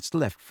 10 minutes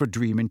left for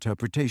dream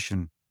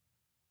interpretation.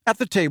 At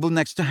the table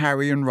next to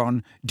Harry and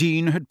Ron,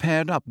 Dean had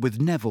paired up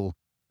with Neville,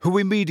 who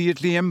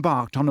immediately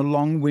embarked on a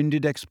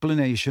long-winded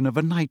explanation of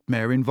a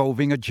nightmare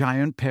involving a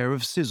giant pair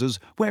of scissors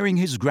wearing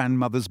his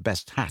grandmother's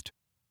best hat.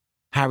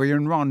 Harry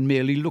and Ron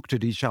merely looked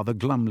at each other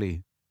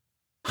glumly.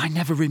 "I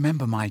never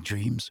remember my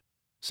dreams,"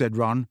 said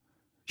Ron.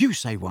 "You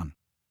say one."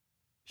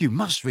 "You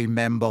must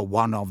remember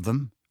one of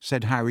them,"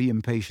 said Harry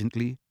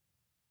impatiently.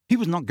 He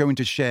was not going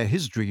to share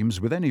his dreams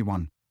with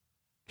anyone.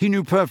 He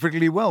knew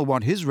perfectly well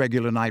what his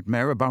regular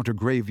nightmare about a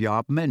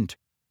graveyard meant.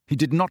 He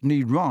did not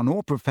need Ron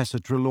or Professor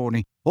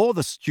Trelawney or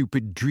the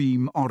stupid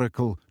dream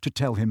oracle to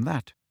tell him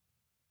that.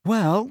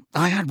 "Well,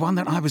 I had one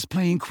that I was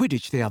playing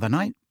Quidditch the other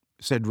night,"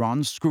 said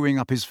Ron, screwing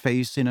up his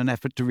face in an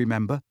effort to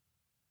remember.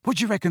 "What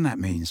do you reckon that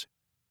means?"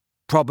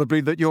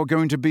 "Probably that you're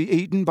going to be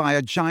eaten by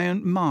a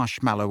giant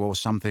marshmallow or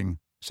something,"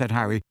 said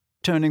Harry,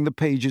 turning the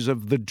pages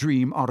of The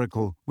Dream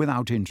Oracle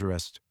without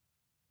interest.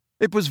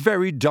 It was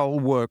very dull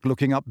work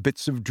looking up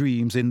bits of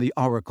dreams in the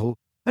Oracle,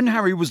 and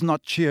Harry was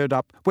not cheered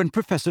up when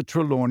Professor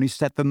Trelawney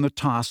set them the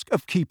task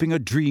of keeping a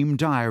dream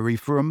diary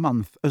for a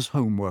month as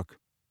homework.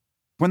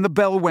 When the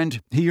bell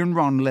went, he and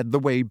Ron led the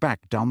way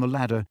back down the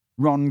ladder,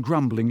 Ron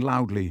grumbling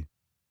loudly.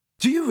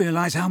 "Do you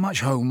realise how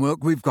much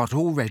homework we've got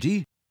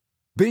already?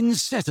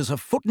 Binns set us a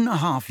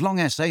 1.5 foot long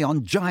essay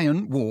on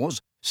giant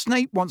wars,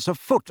 Snape wants a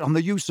foot on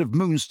the use of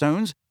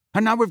moonstones,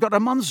 and now we've got a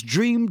month's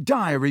dream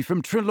diary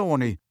from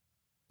Trelawney.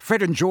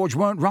 Fred and George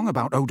weren't wrong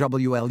about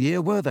OWL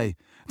year, were they?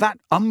 That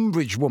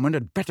Umbridge woman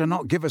had better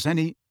not give us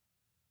any—"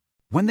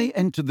 When they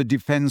entered the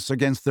Defence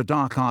Against the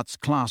Dark Arts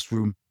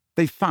classroom,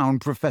 they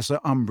found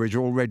Professor Umbridge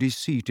already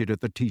seated at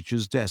the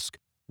teacher's desk,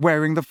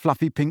 wearing the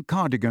fluffy pink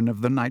cardigan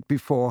of the night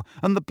before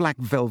and the black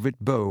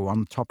velvet bow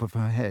on top of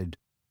her head.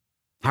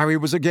 Harry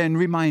was again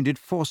reminded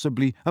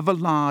forcibly of a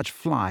large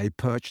fly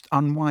perched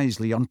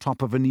unwisely on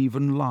top of an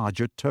even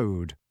larger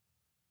toad.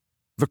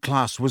 The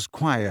class was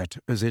quiet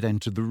as it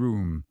entered the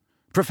room.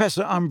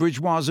 Professor Umbridge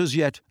was as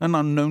yet an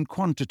unknown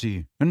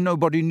quantity, and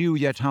nobody knew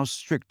yet how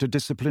strict a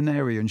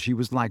disciplinarian she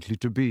was likely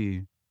to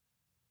be.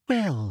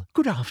 "Well,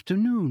 good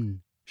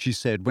afternoon," she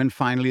said when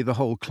finally the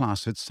whole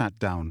class had sat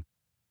down.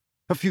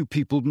 A few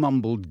people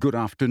mumbled good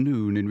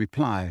afternoon in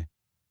reply.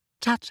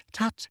 "Tut,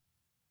 tut,"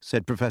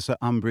 said Professor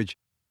Umbridge.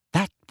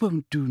 "That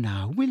won't do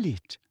now, will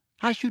it?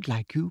 I should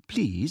like you,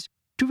 please,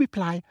 to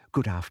reply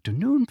good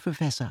afternoon,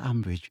 Professor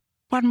Umbridge.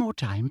 One more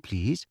time,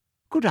 please.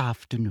 Good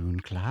afternoon,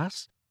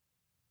 class."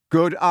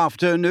 "Good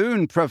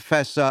afternoon,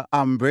 Professor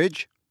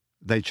Umbridge,"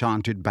 they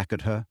chanted back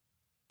at her.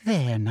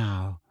 "There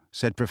now,"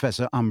 said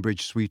Professor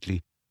Umbridge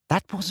sweetly.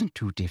 "That wasn't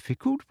too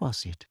difficult,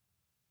 was it?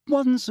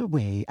 Wands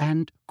away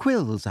and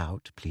quills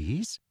out,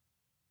 please."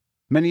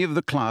 Many of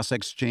the class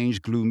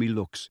exchanged gloomy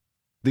looks.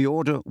 The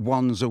order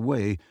 "wands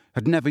away"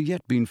 had never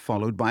yet been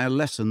followed by a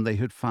lesson they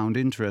had found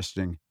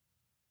interesting.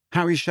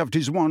 Harry shoved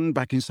his wand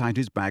back inside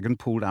his bag and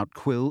pulled out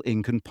quill,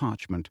 ink, and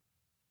parchment.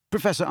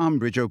 Professor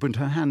Umbridge opened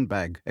her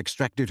handbag,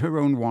 extracted her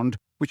own wand,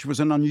 which was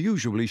an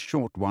unusually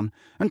short one,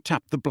 and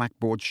tapped the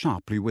blackboard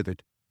sharply with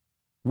it.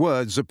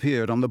 Words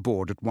appeared on the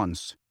board at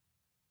once.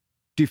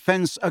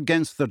 Defence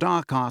Against the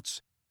Dark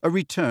Arts, a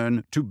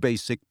return to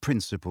basic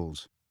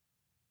principles.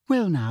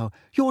 "Well now,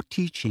 your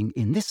teaching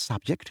in this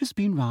subject has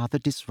been rather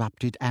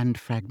disrupted and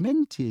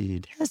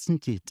fragmented,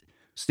 hasn't it?"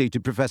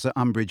 stated Professor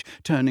Umbridge,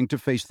 turning to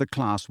face the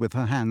class with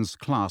her hands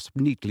clasped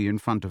neatly in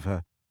front of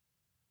her.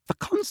 "The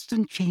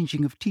constant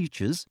changing of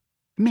teachers,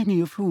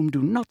 many of whom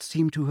do not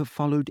seem to have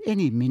followed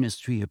any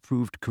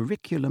ministry-approved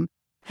curriculum,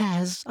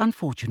 has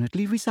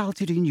unfortunately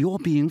resulted in your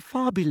being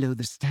far below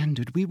the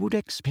standard we would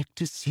expect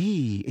to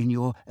see in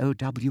your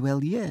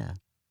OWL year.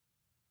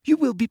 You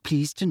will be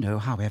pleased to know,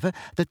 however,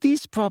 that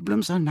these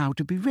problems are now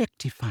to be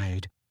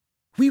rectified.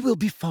 We will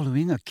be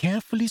following a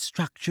carefully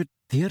structured,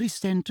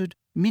 theory-centered,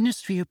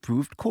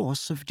 ministry-approved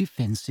course of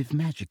defensive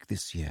magic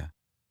this year.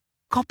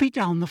 Copy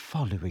down the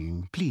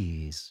following,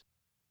 please.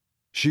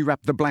 She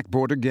rapped the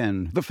blackboard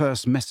again. The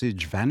first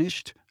message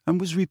vanished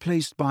and was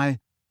replaced by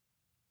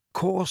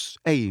Course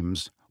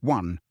Aims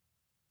 1.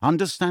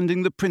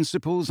 Understanding the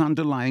principles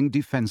underlying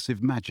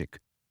defensive magic.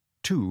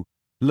 2.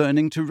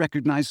 Learning to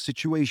recognize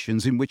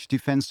situations in which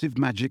defensive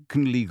magic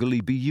can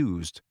legally be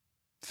used.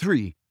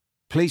 3.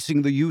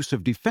 Placing the use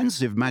of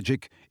defensive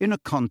magic in a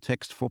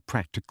context for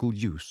practical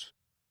use.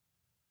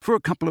 For a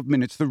couple of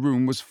minutes the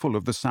room was full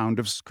of the sound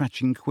of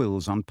scratching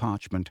quills on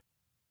parchment.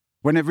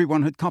 When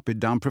everyone had copied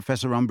down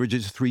Professor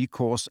Umbridge's 3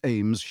 course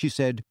aims, she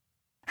said,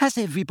 Has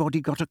everybody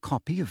got a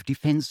copy of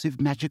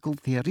Defensive Magical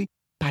Theory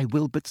by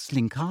Wilbert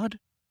Slinkard?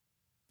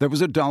 There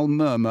was a dull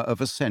murmur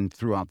of assent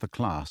throughout the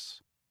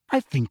class. I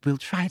think we'll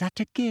try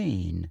that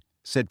again,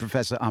 said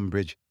Professor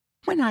Umbridge.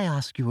 When I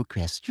ask you a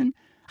question,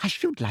 I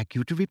should like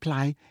you to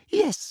reply,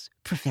 Yes,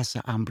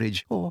 Professor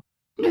Umbridge, or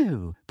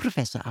No,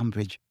 Professor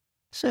Umbridge.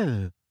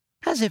 So,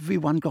 has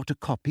everyone got a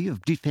copy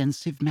of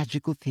Defensive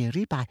Magical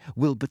Theory by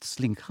Wilbert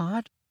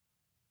Slinkard?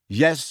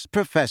 Yes,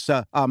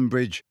 Professor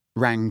Umbridge,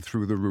 rang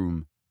through the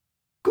room.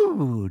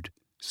 Good,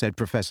 said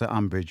Professor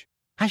Umbridge.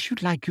 I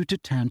should like you to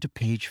turn to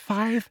page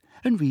 5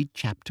 and read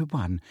Chapter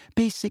 1,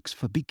 Basics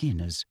for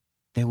Beginners.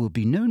 There will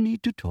be no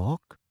need to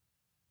talk.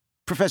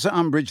 Professor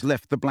Umbridge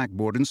left the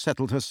blackboard and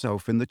settled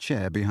herself in the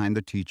chair behind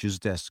the teacher's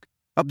desk,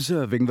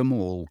 observing them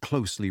all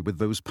closely with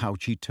those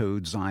pouchy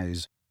toad's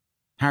eyes.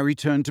 Harry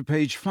turned to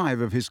page 5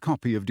 of his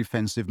copy of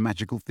Defensive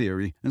Magical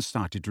Theory and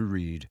started to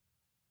read.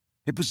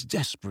 It was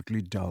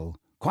desperately dull,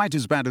 quite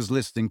as bad as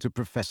listening to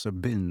Professor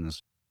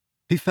Binns.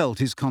 He felt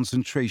his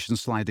concentration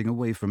sliding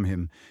away from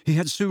him. He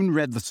had soon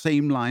read the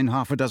same line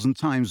half a dozen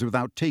times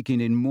without taking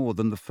in more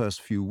than the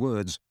first few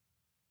words.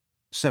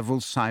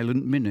 Several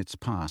silent minutes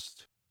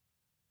passed.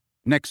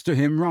 Next to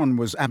him, Ron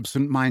was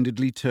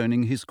absent-mindedly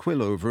turning his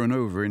quill over and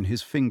over in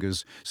his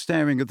fingers,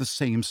 staring at the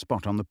same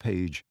spot on the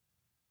page.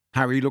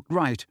 Harry looked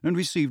right and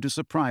received a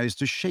surprise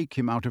to shake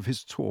him out of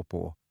his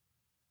torpor.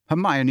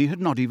 Hermione had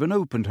not even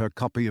opened her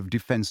copy of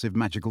Defensive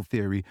Magical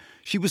Theory.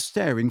 She was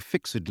staring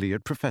fixedly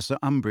at Professor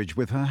Umbridge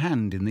with her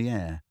hand in the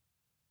air.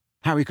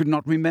 Harry could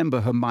not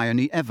remember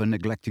Hermione ever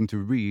neglecting to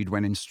read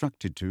when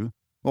instructed to,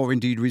 or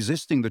indeed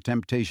resisting the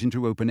temptation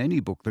to open any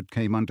book that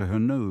came under her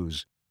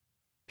nose.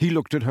 He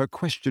looked at her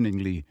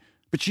questioningly,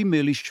 but she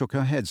merely shook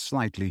her head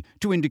slightly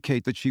to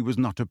indicate that she was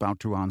not about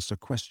to answer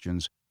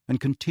questions, and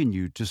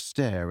continued to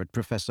stare at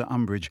Professor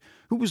Umbridge,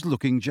 who was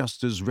looking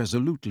just as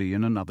resolutely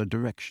in another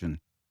direction.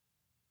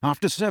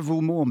 After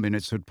several more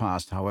minutes had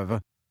passed,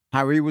 however,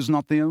 Harry was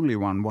not the only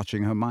one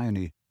watching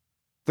Hermione.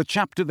 The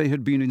chapter they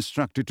had been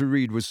instructed to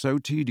read was so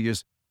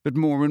tedious that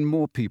more and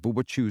more people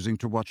were choosing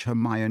to watch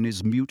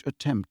Hermione's mute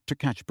attempt to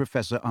catch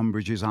Professor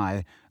Umbridge's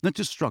eye than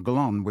to struggle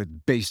on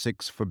with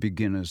Basics for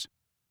Beginners.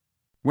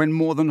 When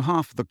more than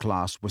half the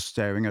class was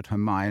staring at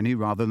Hermione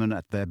rather than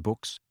at their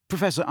books,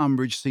 Professor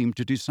Umbridge seemed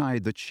to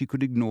decide that she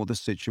could ignore the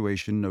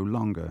situation no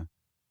longer.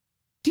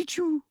 Did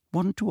you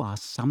want to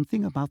ask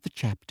something about the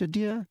chapter,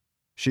 dear?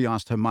 She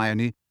asked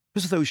Hermione,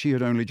 as though she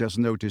had only just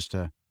noticed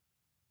her.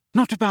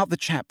 Not about the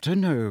chapter,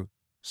 no,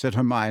 said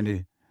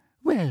Hermione.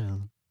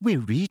 Well, we're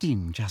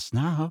reading just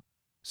now,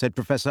 said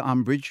Professor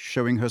Umbridge,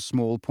 showing her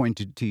small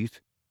pointed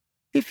teeth.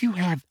 If you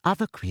have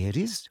other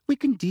queries, we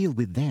can deal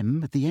with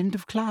them at the end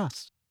of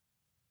class.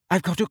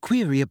 I've got a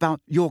query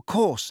about your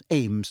course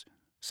aims,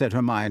 said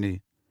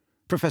Hermione.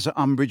 Professor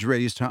Umbridge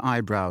raised her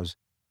eyebrows.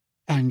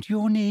 And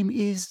your name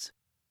is?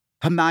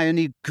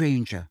 Hermione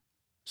Granger,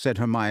 said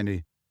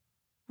Hermione.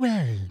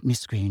 Well,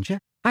 Miss Granger,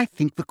 I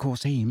think the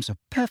course aims are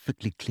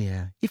perfectly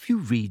clear if you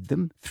read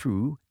them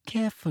through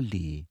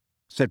carefully,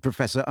 said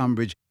Professor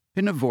Umbridge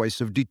in a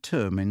voice of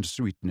determined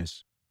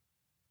sweetness.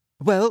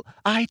 Well,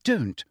 I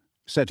don't,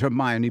 said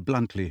Hermione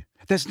bluntly.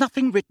 There's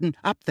nothing written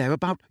up there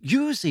about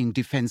using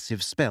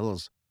defensive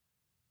spells.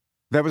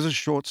 There was a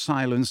short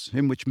silence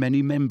in which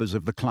many members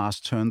of the class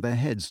turned their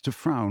heads to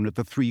frown at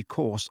the 3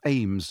 course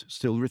aims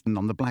still written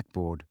on the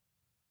blackboard.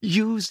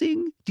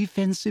 Using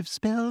defensive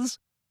spells?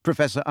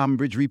 Professor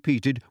Umbridge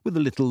repeated with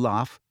a little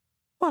laugh.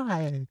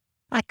 Why,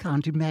 I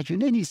can't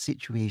imagine any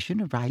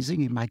situation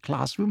arising in my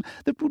classroom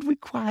that would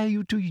require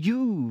you to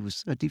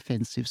use a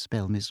defensive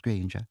spell, Miss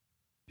Granger.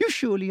 You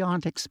surely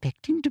aren't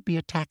expecting to be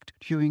attacked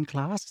during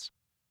class?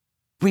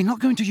 We're not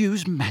going to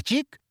use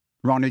magic?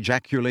 Ron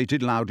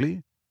ejaculated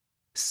loudly.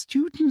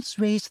 Students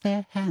raise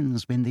their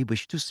hands when they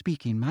wish to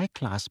speak in my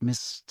class,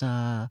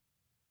 Mr.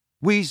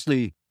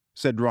 Weasley,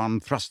 said Ron,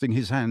 thrusting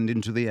his hand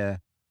into the air.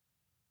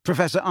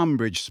 Professor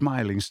Umbridge,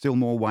 smiling still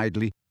more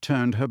widely,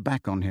 turned her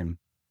back on him.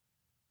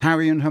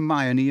 Harry and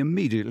Hermione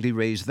immediately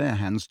raised their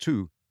hands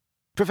too.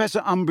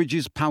 Professor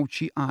Umbridge's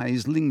pouchy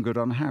eyes lingered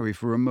on Harry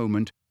for a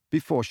moment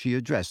before she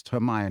addressed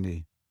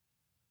Hermione.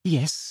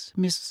 Yes,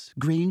 Miss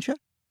Granger?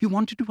 You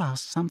wanted to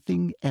ask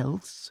something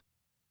else?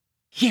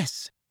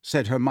 Yes,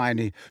 said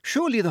Hermione.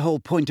 Surely the whole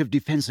point of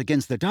defense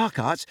against the dark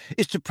arts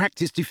is to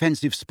practice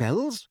defensive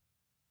spells?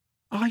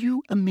 Are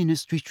you a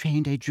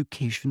ministry-trained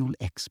educational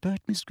expert,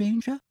 Miss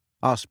Granger?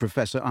 Asked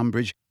Professor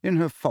Umbridge in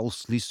her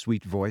falsely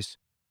sweet voice.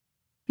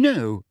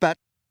 No, but...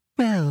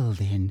 Well,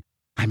 then,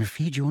 I'm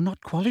afraid you're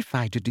not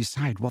qualified to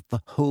decide what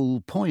the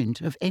whole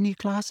point of any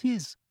class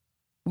is.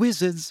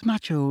 Wizards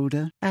much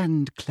older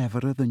and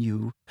cleverer than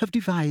you have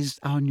devised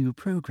our new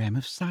program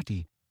of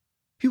study.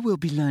 You will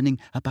be learning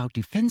about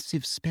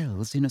defensive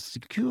spells in a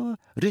secure,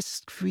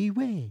 risk-free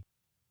way.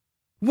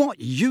 What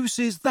use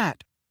is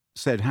that?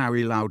 Said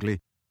Harry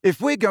loudly.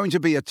 If we're going to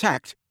be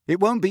attacked,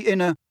 it won't be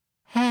in a...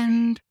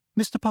 Hand,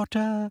 Mr.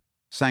 Potter,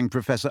 sang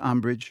Professor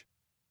Umbridge.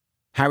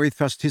 Harry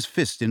thrust his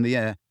fist in the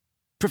air.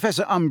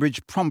 Professor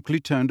Umbridge promptly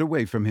turned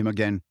away from him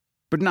again,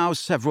 but now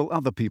several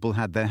other people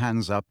had their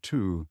hands up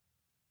too.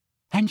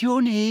 And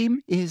your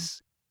name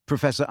is?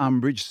 Professor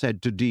Umbridge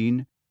said to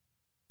Dean.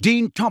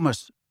 Dean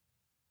Thomas.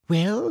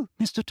 Well,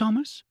 Mr.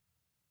 Thomas?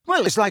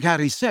 Well, it's like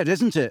Harry said,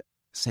 isn't it?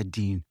 Said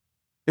Dean.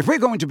 If we're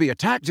going to be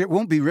attacked, it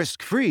won't be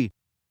risk-free.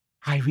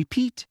 I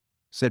repeat,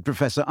 said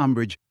Professor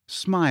Umbridge,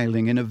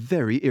 smiling in a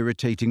very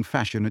irritating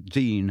fashion at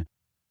Dean.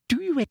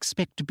 Do you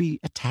expect to be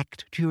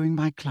attacked during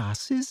my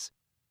classes?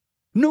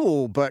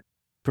 No, but...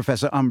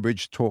 Professor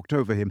Umbridge talked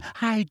over him.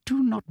 I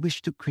do not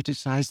wish to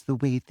criticize the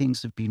way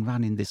things have been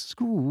run in this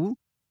school,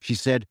 she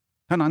said,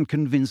 an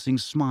unconvincing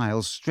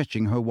smile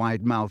stretching her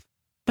wide mouth.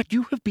 But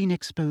you have been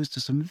exposed to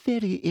some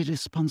very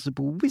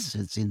irresponsible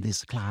wizards in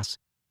this class.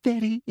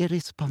 Very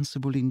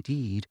irresponsible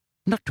indeed.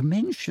 Not to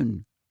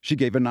mention, she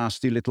gave a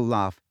nasty little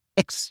laugh,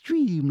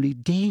 extremely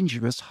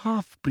dangerous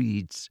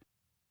half-breeds.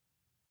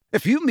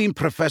 If you mean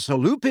Professor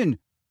Lupin,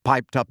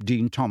 piped up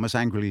Dean Thomas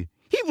angrily,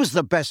 he was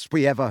the best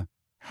we ever...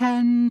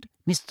 And,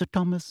 Mr.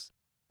 Thomas,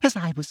 as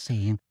I was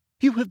saying,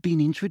 you have been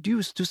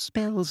introduced to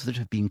spells that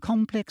have been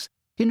complex,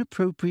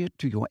 inappropriate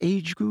to your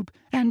age group,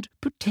 and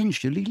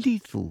potentially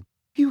lethal.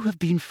 You have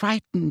been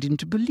frightened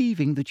into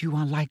believing that you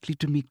are likely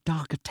to make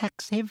dark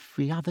attacks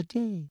every other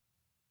day.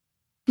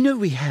 No,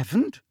 we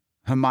haven't,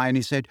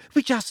 Hermione said.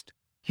 We just...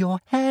 Your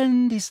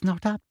hand is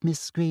not up,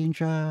 Miss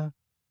Granger.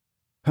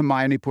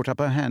 Hermione put up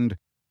her hand.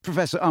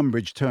 Professor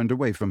Umbridge turned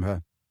away from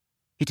her.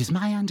 It is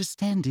my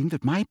understanding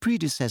that my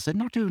predecessor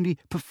not only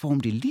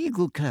performed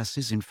illegal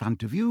curses in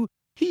front of you,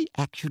 he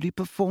actually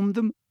performed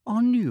them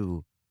on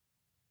you.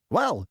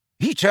 Well,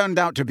 he turned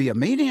out to be a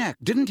maniac,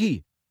 didn't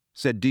he?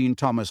 Said Dean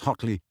Thomas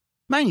hotly.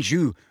 Mind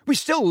you, we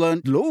still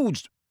learnt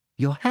loads.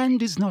 Your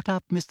hand is not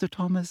up, Mr.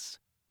 Thomas,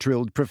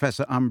 trilled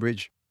Professor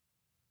Umbridge.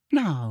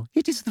 Now,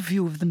 it is the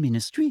view of the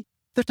Ministry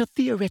that a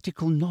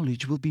theoretical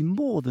knowledge will be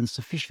more than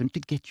sufficient to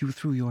get you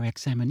through your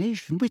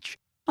examination, which,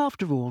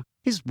 after all,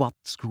 is what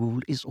school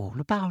is all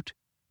about.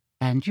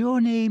 And your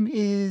name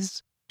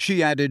is...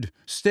 she added,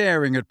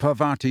 staring at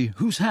Parvati,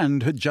 whose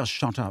hand had just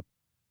shot up.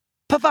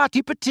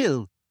 Parvati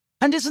Patil.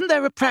 And isn't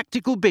there a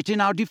practical bit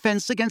in our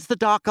defense against the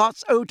dark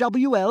arts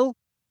OWL?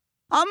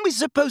 Aren't we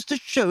supposed to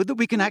show that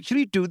we can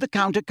actually do the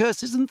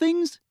counter-curses and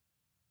things?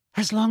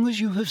 As long as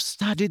you have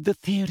studied the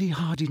theory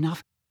hard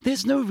enough,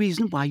 there's no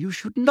reason why you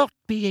should not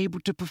be able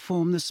to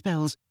perform the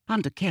spells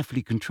under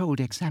carefully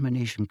controlled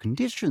examination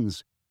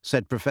conditions,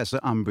 said Professor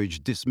Umbridge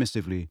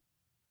dismissively.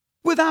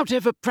 Without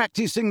ever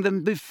practicing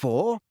them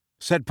before?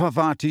 Said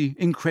Parvati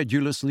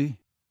incredulously.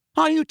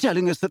 Are you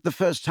telling us that the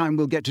first time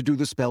we'll get to do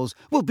the spells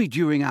will be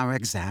during our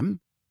exam?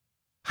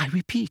 I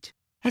repeat,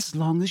 as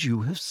long as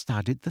you have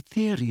studied the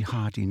theory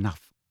hard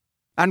enough.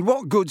 And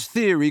what good's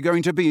theory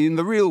going to be in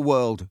the real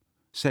world?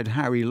 Said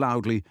Harry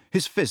loudly,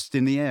 his fist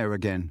in the air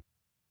again.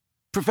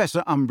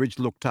 Professor Umbridge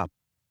looked up.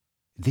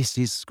 This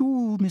is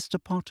school,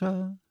 Mr.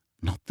 Potter,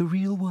 not the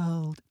real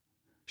world,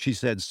 she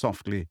said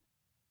softly.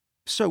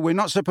 So we're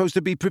not supposed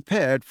to be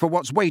prepared for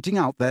what's waiting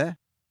out there?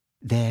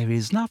 There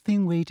is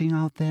nothing waiting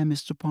out there,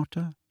 Mr.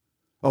 Potter.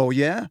 Oh,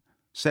 yeah?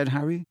 Said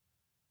Harry.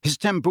 His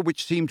temper,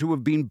 which seemed to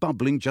have been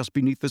bubbling just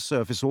beneath the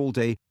surface all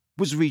day,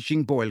 was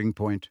reaching boiling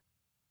point.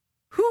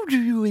 Who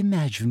do you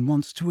imagine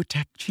wants to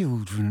attack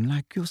children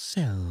like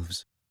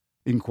yourselves?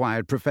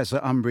 Inquired Professor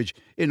Umbridge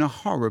in a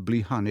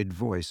horribly honeyed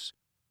voice.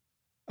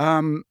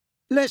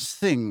 Let's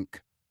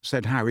think,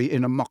 said Harry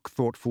in a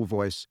mock-thoughtful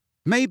voice.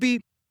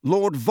 Maybe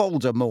Lord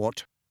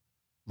Voldemort.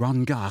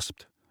 Ron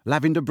gasped.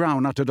 Lavender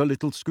Brown uttered a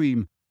little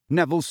scream.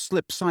 Neville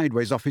slipped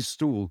sideways off his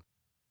stool.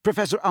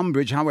 Professor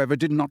Umbridge, however,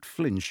 did not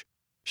flinch.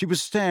 She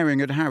was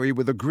staring at Harry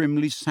with a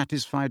grimly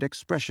satisfied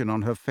expression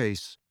on her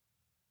face.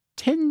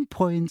 10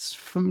 points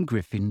from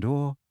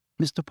Gryffindor,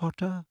 Mr.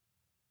 Potter.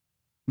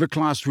 The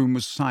classroom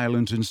was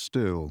silent and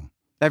still.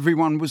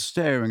 Everyone was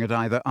staring at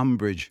either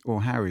Umbridge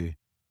or Harry.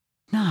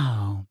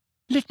 Now,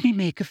 let me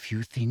make a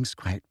few things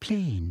quite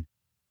plain.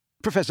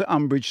 Professor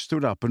Umbridge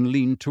stood up and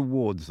leaned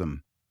towards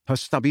them. Her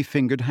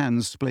stubby-fingered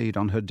hands splayed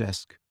on her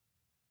desk.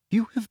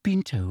 You have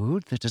been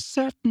told that a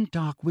certain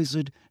dark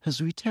wizard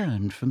has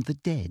returned from the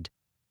dead.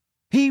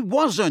 He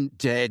wasn't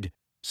dead,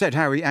 said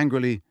Harry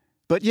angrily.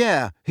 But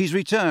yeah, he's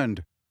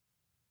returned.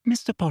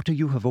 Mr. Potter,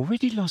 you have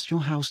already lost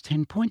your house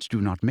 10 points.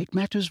 Do not make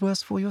matters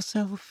worse for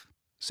yourself,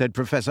 said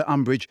Professor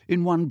Umbridge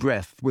in one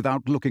breath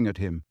without looking at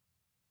him.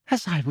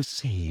 As I was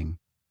saying,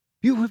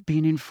 you have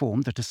been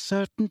informed that a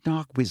certain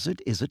dark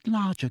wizard is at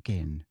large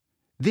again.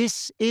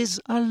 This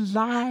is a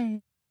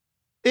lie.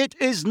 It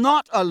is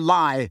not a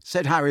lie,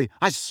 said Harry.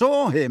 I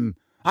saw him.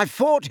 I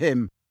fought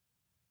him.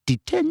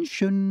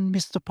 Detention,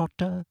 Mr.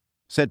 Potter,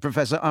 said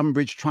Professor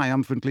Umbridge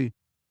triumphantly.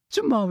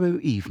 Tomorrow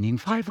evening,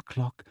 5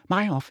 o'clock,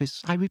 my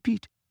office, I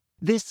repeat.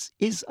 This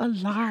is a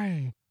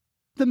lie.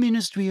 The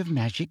Ministry of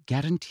Magic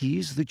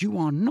guarantees that you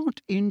are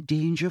not in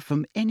danger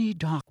from any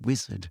dark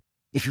wizard.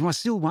 If you are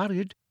still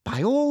worried,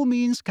 by all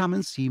means come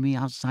and see me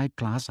outside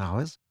class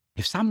hours.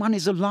 If someone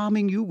is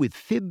alarming you with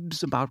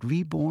fibs about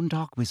reborn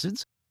dark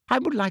wizards, I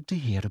would like to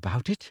hear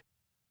about it.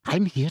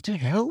 I'm here to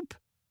help.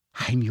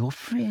 I'm your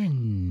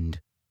friend.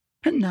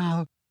 And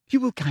now, you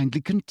will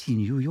kindly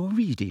continue your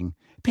reading.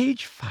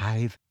 Page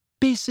 5,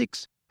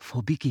 Basics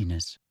for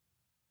Beginners.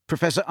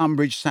 Professor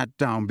Umbridge sat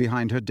down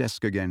behind her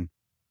desk again.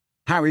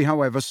 Harry,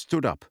 however,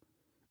 stood up.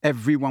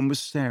 Everyone was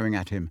staring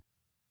at him.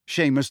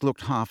 Seamus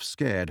looked half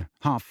scared,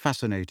 half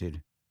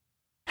fascinated.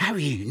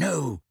 Harry,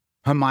 no,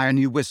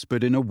 Hermione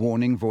whispered in a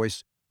warning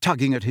voice,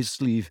 tugging at his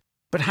sleeve,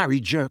 but Harry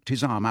jerked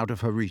his arm out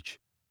of her reach.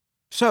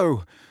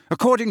 So,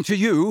 according to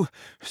you,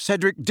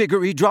 Cedric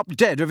Diggory dropped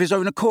dead of his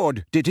own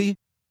accord, did he?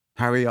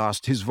 Harry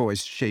asked, his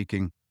voice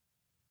shaking.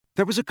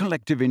 There was a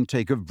collective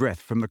intake of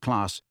breath from the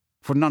class,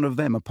 for none of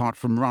them, apart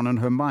from Ron and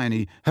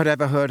Hermione, had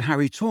ever heard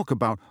Harry talk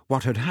about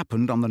what had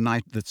happened on the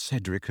night that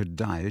Cedric had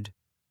died.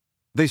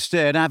 They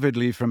stared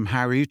avidly from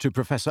Harry to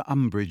Professor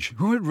Umbridge,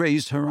 who had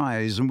raised her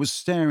eyes and was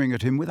staring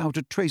at him without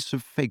a trace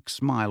of fake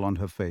smile on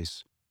her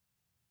face.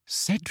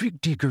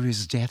 Cedric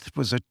Diggory's death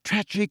was a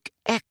tragic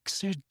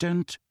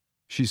accident,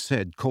 she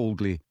said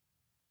coldly.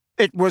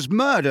 It was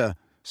murder,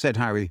 said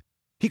Harry.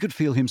 He could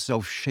feel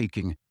himself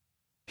shaking.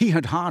 He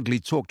had hardly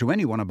talked to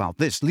anyone about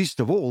this, least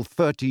of all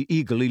 30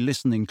 eagerly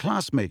listening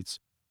classmates.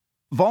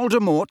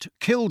 Voldemort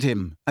killed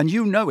him, and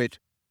you know it.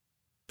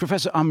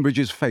 Professor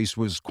Umbridge's face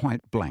was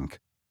quite blank.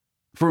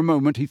 For a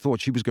moment he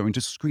thought she was going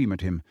to scream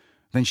at him.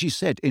 Then she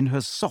said in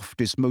her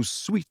softest,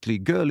 most sweetly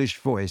girlish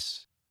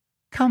voice,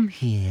 Come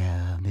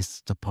here,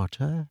 Mr.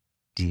 Potter,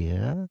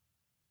 dear.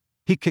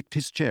 He kicked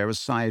his chair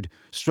aside,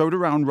 strode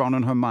around Ron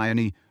and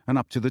Hermione, and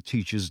up to the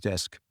teacher's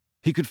desk.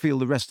 He could feel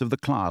the rest of the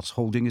class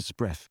holding its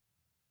breath.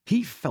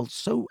 He felt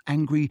so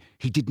angry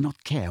he did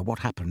not care what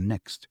happened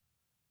next.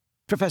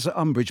 Professor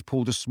Umbridge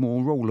pulled a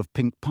small roll of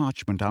pink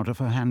parchment out of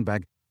her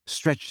handbag,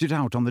 stretched it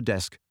out on the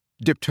desk,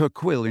 dipped her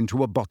quill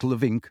into a bottle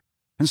of ink,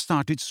 and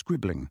started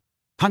scribbling,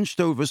 hunched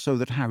over so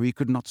that Harry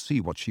could not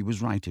see what she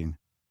was writing.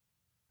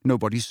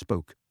 Nobody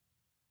spoke.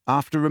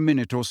 After a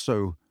minute or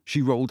so,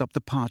 she rolled up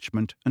the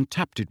parchment and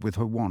tapped it with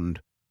her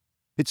wand.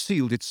 It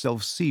sealed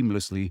itself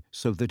seamlessly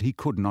so that he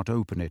could not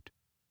open it.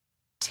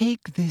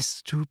 Take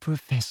this to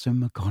Professor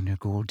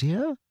McGonagall,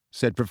 dear,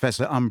 said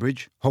Professor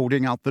Umbridge,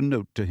 holding out the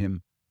note to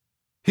him.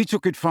 He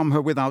took it from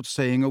her without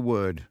saying a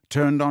word,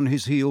 turned on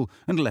his heel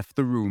and left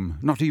the room,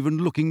 not even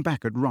looking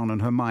back at Ron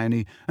and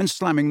Hermione, and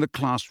slamming the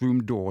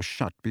classroom door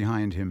shut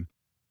behind him.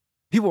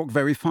 He walked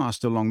very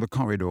fast along the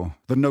corridor,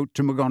 the note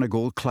to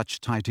McGonagall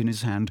clutched tight in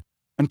his hand,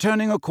 and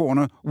turning a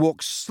corner,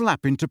 walked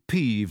slap into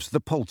Peeves, the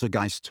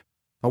poltergeist,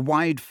 a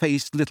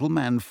wide-faced little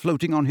man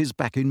floating on his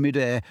back in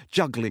mid-air,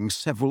 juggling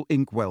several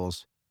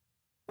inkwells.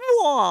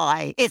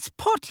 Why, it's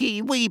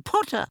Potty wee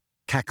Potter,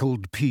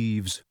 cackled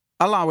Peeves,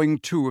 allowing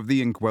 2 of the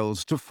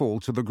inkwells to fall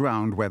to the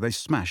ground where they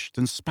smashed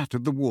and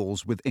spattered the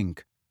walls with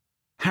ink.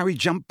 Harry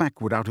jumped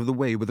backward out of the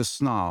way with a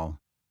snarl.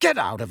 Get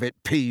out of it,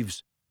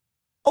 Peeves!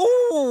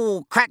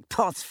 Oh,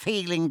 Crackpot's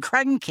feeling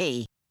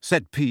cranky,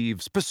 said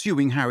Peeves,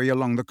 pursuing Harry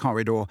along the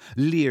corridor,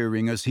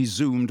 leering as he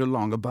zoomed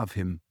along above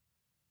him.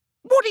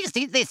 What is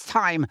it this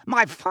time,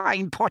 my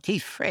fine Potty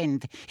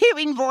friend?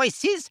 Hearing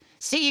voices,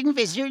 seeing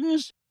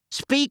visions,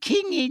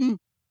 speaking in...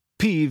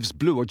 Peeves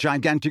blew a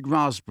gigantic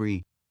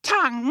raspberry.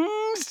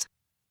 Tongues?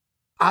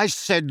 I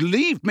said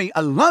leave me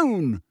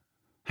alone,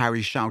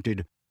 Harry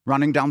shouted,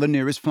 running down the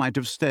nearest flight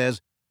of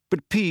stairs,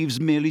 but Peeves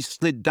merely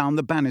slid down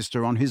the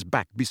banister on his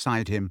back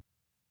beside him.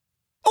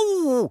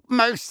 Oh,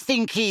 most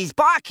think he's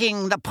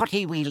barking, the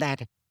Potty wee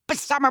lad, but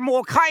some are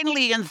more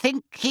kindly and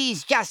think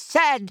he's just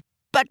sad.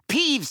 But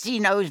Peeves he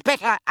knows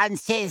better and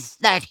says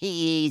that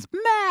he's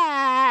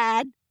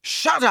mad.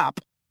 Shut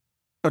up!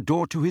 A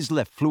door to his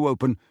left flew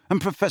open,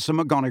 and Professor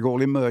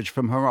McGonagall emerged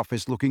from her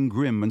office looking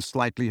grim and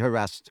slightly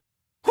harassed.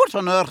 What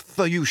on earth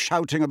are you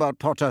shouting about,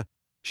 Potter?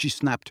 She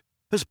snapped,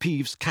 as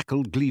Peeves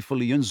cackled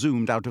gleefully and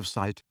zoomed out of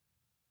sight.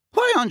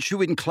 Why aren't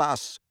you in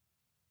class?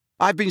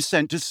 I've been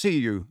sent to see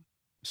you,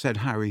 said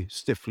Harry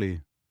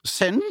stiffly.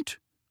 Sent?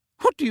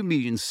 What do you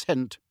mean,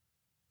 sent?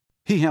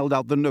 He held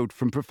out the note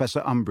from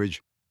Professor Umbridge.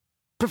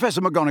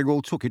 Professor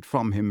McGonagall took it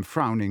from him,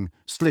 frowning,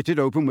 slit it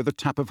open with a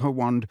tap of her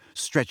wand,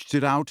 stretched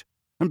it out,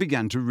 and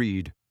began to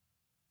read.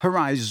 Her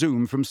eyes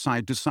zoomed from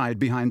side to side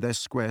behind their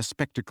square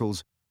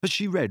spectacles as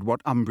she read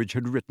what Umbridge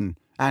had written,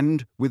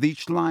 and, with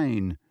each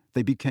line,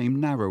 they became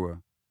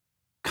narrower.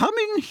 Come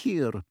in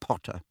here,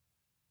 Potter.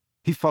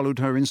 He followed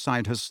her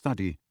inside her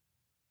study.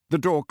 The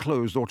door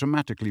closed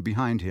automatically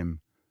behind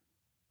him.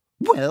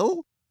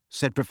 "Well,"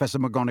 said Professor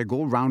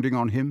McGonagall, rounding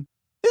on him.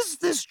 "is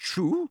this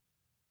true?"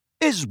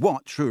 "Is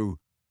what true?"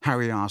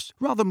 Harry asked,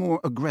 rather more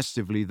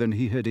aggressively than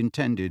he had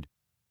intended.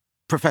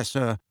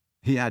 "Professor,"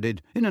 he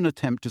added, in an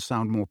attempt to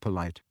sound more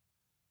polite.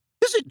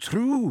 "Is it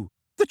true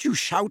that you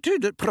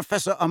shouted at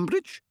Professor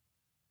Umbridge?"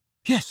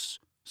 "Yes,"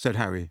 said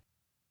Harry.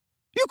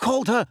 "You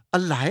called her a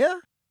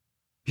liar?"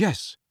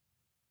 "Yes."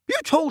 "You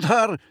told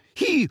her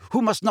he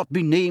who must not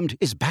be named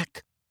is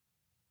back?"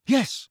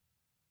 "Yes."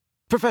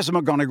 Professor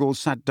McGonagall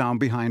sat down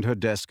behind her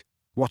desk,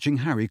 watching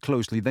Harry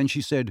closely. Then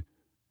she said,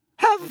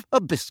 "Have a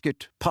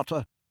biscuit,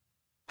 Potter."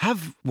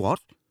 "Have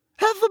what?"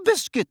 "Have a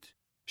biscuit,"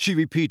 she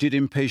repeated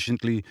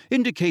impatiently,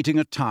 indicating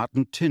a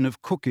tartan tin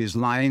of cookies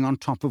lying on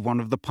top of one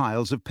of the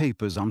piles of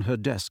papers on her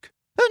desk.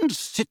 "and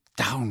sit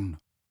down."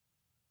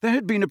 There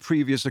had been a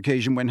previous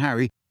occasion when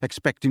Harry,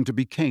 expecting to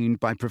be caned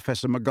by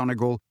Professor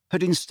McGonagall,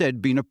 had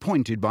instead been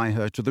appointed by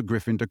her to the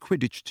Gryffindor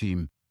Quidditch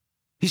team.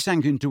 He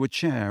sank into a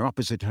chair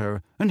opposite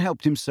her and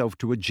helped himself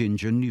to a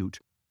ginger newt,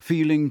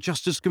 feeling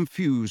just as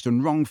confused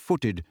and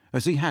wrong-footed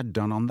as he had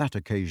done on that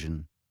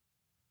occasion.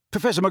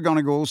 Professor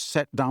McGonagall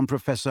set down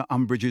Professor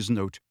Umbridge's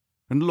note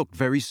and looked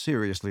very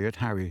seriously at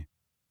Harry.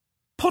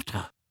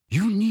 "Potter,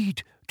 you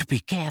need to be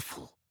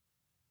careful."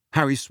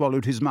 Harry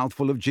swallowed his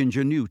mouthful of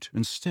ginger newt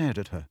and stared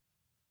at her.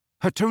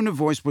 Her tone of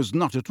voice was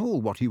not at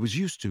all what he was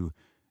used to.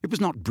 It was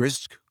not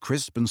brisk,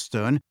 crisp, and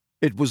stern.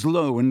 It was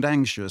low and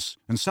anxious,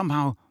 and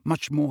somehow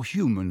much more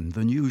human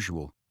than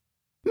usual.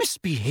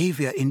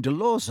 "Misbehaviour in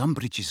Dolores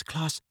Umbridge's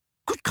class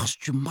could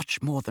cost you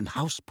much more than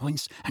house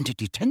points and a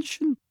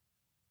detention."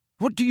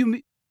 "What do you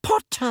mean?"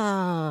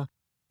 "Potter,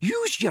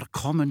 use your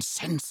common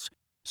sense,"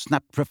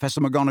 snapped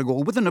Professor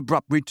McGonagall with an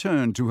abrupt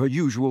return to her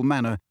usual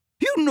manner.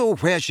 "You know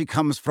where she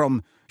comes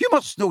from. You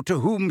must know to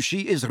whom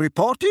she is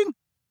reporting."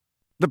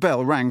 The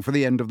bell rang for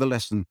the end of the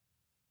lesson.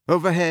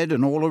 Overhead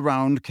and all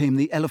around came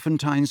the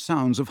elephantine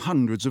sounds of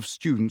hundreds of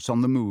students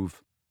on the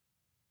move.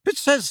 "It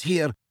says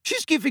here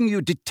she's giving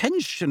you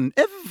detention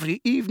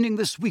every evening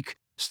this week,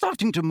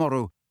 starting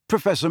tomorrow,"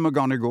 Professor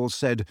McGonagall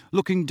said,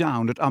 looking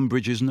down at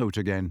Umbridge's note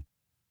again.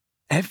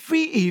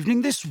 "Every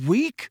evening this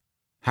week?"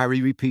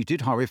 Harry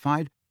repeated,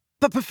 horrified.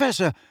 "But,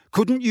 Professor,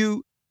 couldn't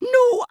you—"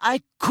 "No,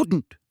 I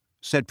couldn't,"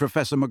 said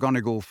Professor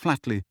McGonagall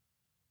flatly.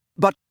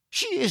 "But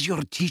she is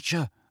your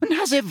teacher and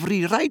has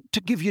every right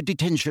to give you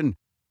detention.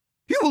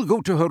 You will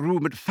go to her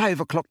room at 5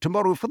 o'clock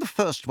tomorrow for the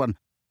first one.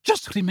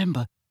 Just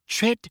remember,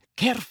 tread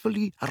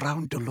carefully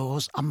around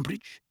Dolores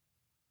Umbridge."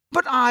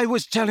 "But I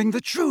was telling the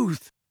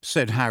truth,"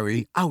 said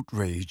Harry,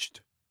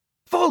 outraged.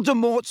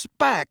 "Voldemort's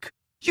back.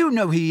 You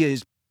know he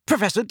is.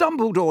 Professor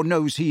Dumbledore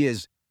knows he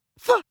is.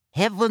 For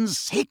heaven's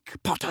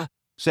sake, Potter,"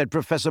 said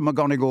Professor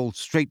McGonagall,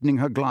 straightening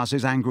her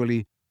glasses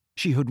angrily.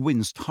 She had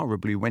winced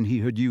horribly when he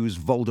had used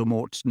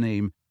Voldemort's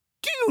name.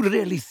 "Do you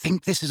really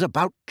think this is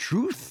about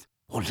truth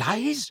or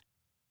lies?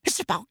 It's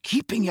about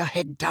keeping your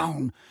head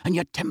down and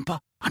your temper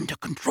under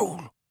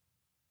control."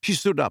 She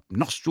stood up,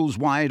 nostrils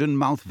wide and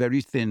mouth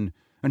very thin,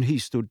 and he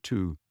stood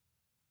too.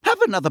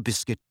 "Have another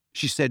biscuit,"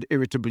 she said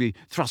irritably,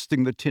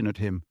 thrusting the tin at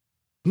him.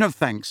 "No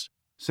thanks,"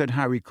 said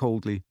Harry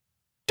coldly.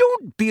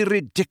 "Don't be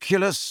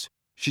ridiculous,"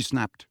 she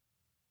snapped.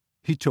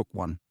 He took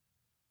one.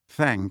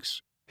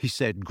 "Thanks," he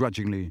said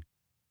grudgingly.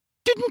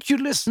 "Didn't you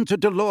listen to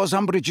Dolores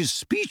Umbridge's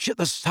speech at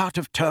the start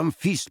of term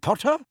feast,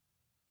 Potter?"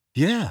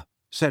 "Yeah,"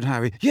 said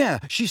Harry. "Yeah,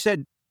 she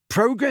said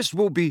progress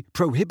will be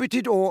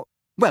prohibited or,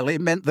 well,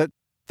 it meant that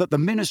the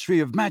Ministry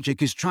of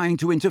Magic is trying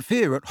to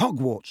interfere at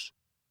Hogwarts."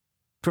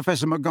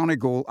 Professor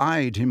McGonagall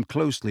eyed him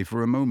closely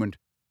for a moment,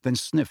 then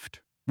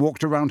sniffed,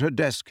 walked around her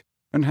desk,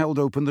 and held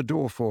open the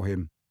door for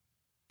him.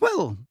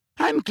 "Well,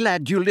 I'm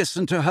glad you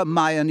listened to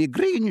Hermione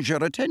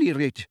Granger at any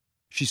rate,"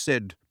 she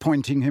said,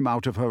 pointing him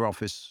out of her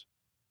office.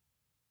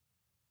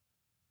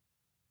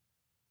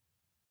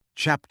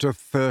 Chapter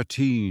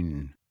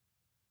 13.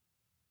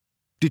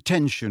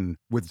 Detention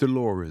with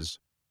Dolores.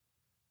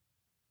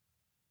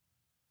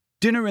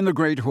 Dinner in the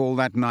Great Hall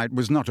that night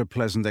was not a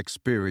pleasant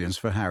experience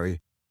for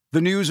Harry.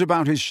 The news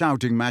about his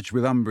shouting match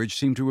with Umbridge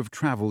seemed to have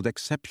travelled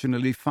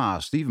exceptionally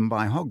fast, even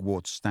by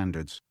Hogwarts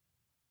standards.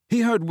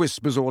 He heard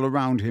whispers all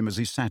around him as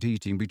he sat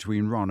eating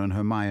between Ron and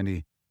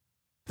Hermione.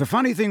 The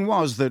funny thing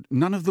was that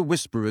none of the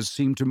whisperers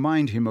seemed to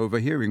mind him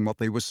overhearing what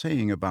they were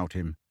saying about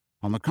him.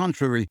 On the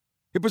contrary,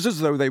 it was as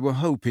though they were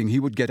hoping he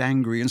would get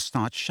angry and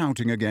start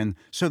shouting again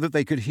so that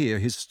they could hear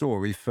his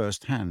story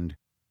firsthand.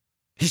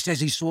 "He says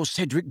he saw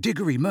Cedric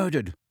Diggory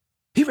murdered.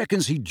 He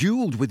reckons he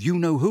duelled with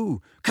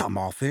you-know-who. Come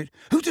off it.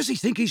 Who does he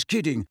think he's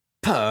kidding?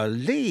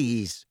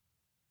 Police!"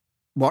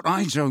 "What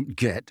I don't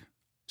get,"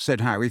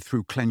 said Harry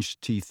through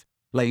clenched teeth,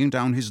 laying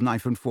down his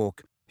knife and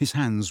fork, his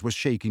hands were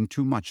shaking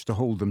too much to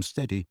hold them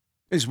steady,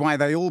 "is why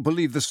they all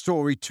believed the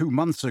story 2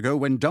 months ago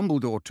when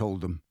Dumbledore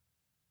told them."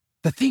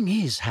 "The thing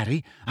is,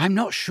 Harry, I'm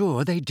not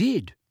sure they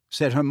did,"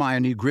 said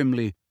Hermione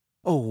grimly.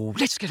 "Oh,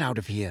 let's get out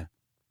of here."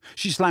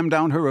 She slammed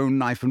down her own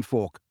knife and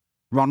fork.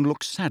 Ron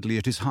looked sadly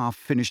at his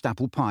half-finished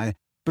apple pie,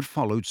 but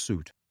followed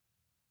suit.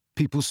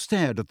 People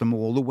stared at them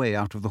all the way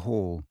out of the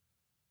hall.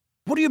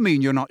 "What do you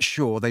mean you're not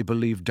sure they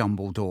believe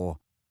Dumbledore?"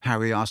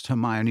 Harry asked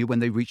Hermione when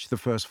they reached the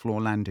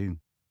first-floor landing.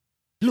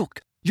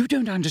 "Look, you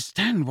don't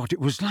understand what it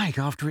was like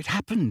after it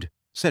happened,"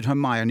 said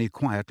Hermione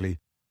quietly.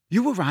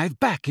 "You arrived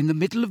back in the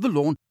middle of the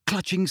lawn,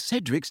 clutching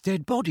Cedric's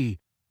dead body.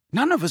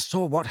 None of us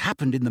saw what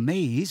happened in the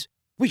maze.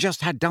 We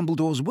just had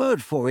Dumbledore's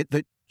word for it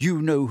that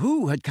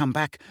you-know-who had come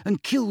back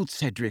and killed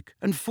Cedric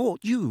and fought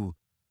you."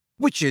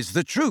 "Which is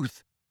the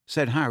truth,"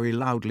 said Harry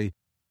loudly.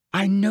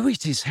 "I know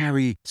it is,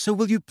 Harry, so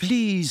will you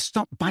please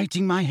stop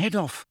biting my head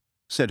off?"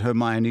 said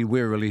Hermione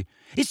wearily.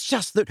 "It's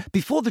just that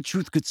before the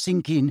truth could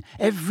sink in,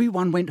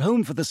 everyone went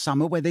home for the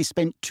summer where they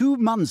spent 2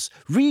 months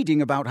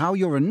reading about how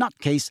you're a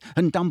nutcase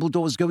and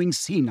Dumbledore's going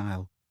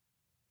senile."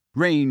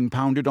 Rain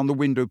pounded on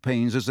the window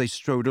panes as they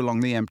strode along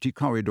the empty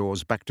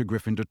corridors back to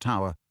Gryffindor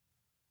Tower.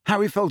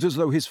 Harry felt as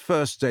though his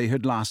first day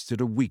had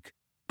lasted a week,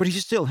 but he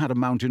still had a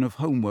mountain of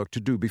homework to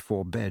do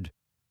before bed.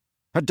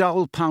 A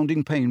dull,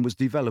 pounding pain was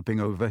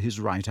developing over his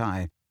right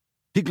eye.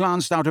 He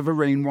glanced out of a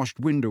rain-washed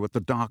window at the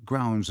dark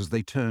grounds as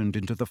they turned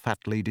into the Fat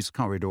Lady's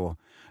corridor.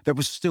 There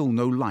was still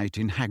no light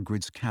in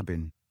Hagrid's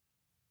cabin.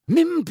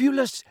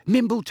 "Mimbulus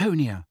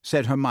Mimbletonia,"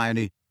 said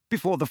Hermione,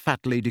 before the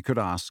Fat Lady could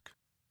ask.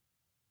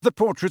 The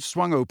portrait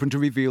swung open to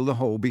reveal the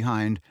hole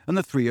behind, and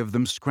the three of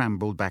them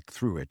scrambled back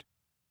through it.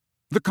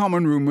 The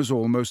common room was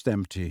almost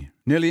empty.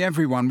 Nearly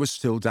everyone was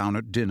still down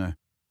at dinner.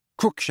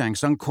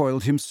 Crookshanks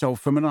uncoiled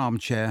himself from an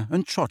armchair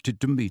and trotted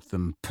to meet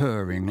them,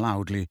 purring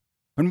loudly.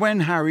 And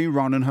when Harry,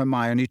 Ron and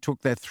Hermione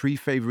took their 3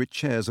 favourite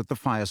chairs at the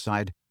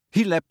fireside,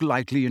 he leapt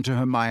lightly into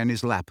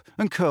Hermione's lap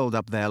and curled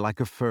up there like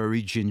a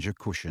furry ginger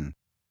cushion.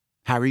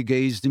 Harry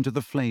gazed into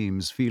the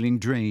flames, feeling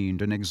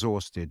drained and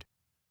exhausted.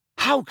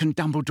 "How can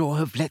Dumbledore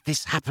have let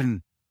this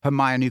happen?"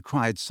 Hermione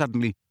cried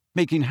suddenly,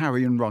 making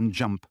Harry and Ron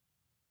jump.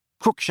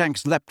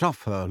 Crookshanks leapt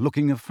off her,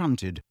 looking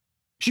affronted.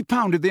 She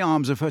pounded the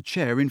arms of her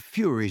chair in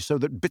fury so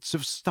that bits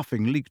of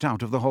stuffing leaked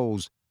out of the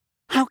holes.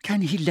 "How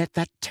can he let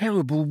that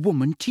terrible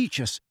woman teach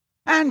us?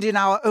 And in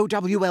our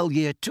OWL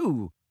year,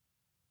 too."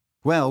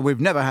 "Well, we've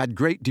never had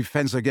great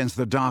defence against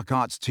the dark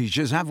arts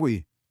teachers, have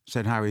we?"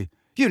 said Harry.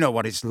 "You know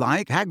what it's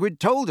like. Hagrid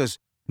told us.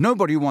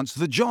 Nobody wants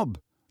the job.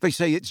 They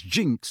say it's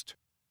jinxed."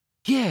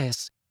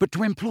 "Yes, but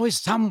to employ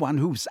someone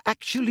who's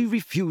actually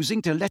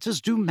refusing to let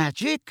us do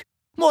magic?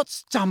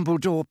 What's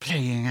Dumbledore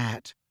playing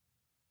at?"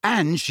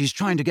 "And she's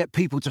trying to get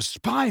people to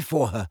spy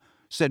for her,"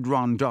 said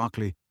Ron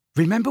darkly.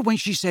 "Remember when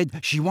she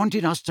said she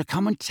wanted us to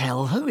come and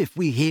tell her if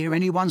we hear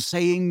anyone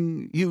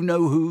saying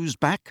you-know-who's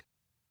back?"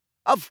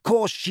 "Of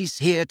course she's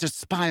here to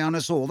spy on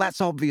us all,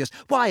 that's obvious.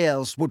 Why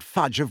else would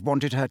Fudge have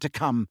wanted her to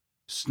come?"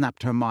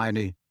 snapped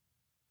Hermione.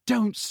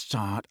 "Don't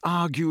start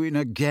arguing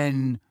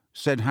again,"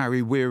 said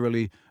Harry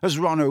wearily, as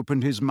Ron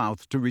opened his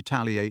mouth to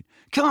retaliate.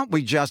 "Can't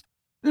we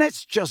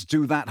let's just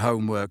do that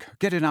homework,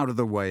 get it out of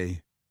the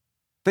way."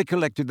 They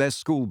collected their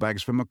school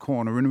bags from a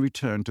corner and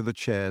returned to the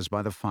chairs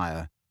by the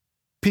fire.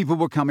 People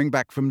were coming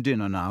back from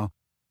dinner now.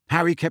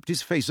 Harry kept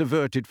his face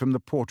averted from the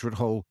portrait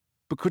hole,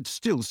 but could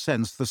still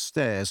sense the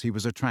stares he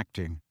was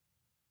attracting.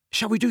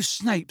 "Shall we do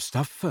Snape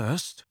stuff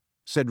first?"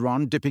 said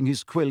Ron, dipping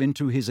his quill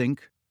into his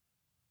ink.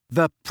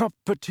 "The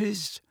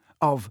properties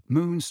of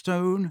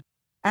Moonstone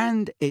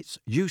and its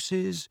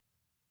uses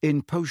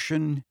in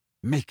potion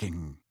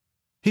making,"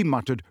 he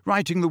muttered,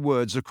 writing the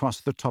words across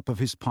the top of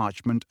his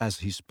parchment as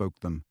he spoke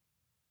them.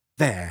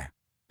 "There."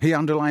 He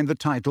underlined the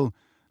title,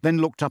 then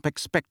looked up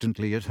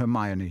expectantly at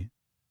Hermione.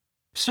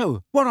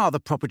 "So, what are the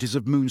properties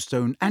of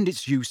Moonstone and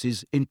its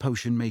uses in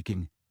potion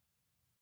making?"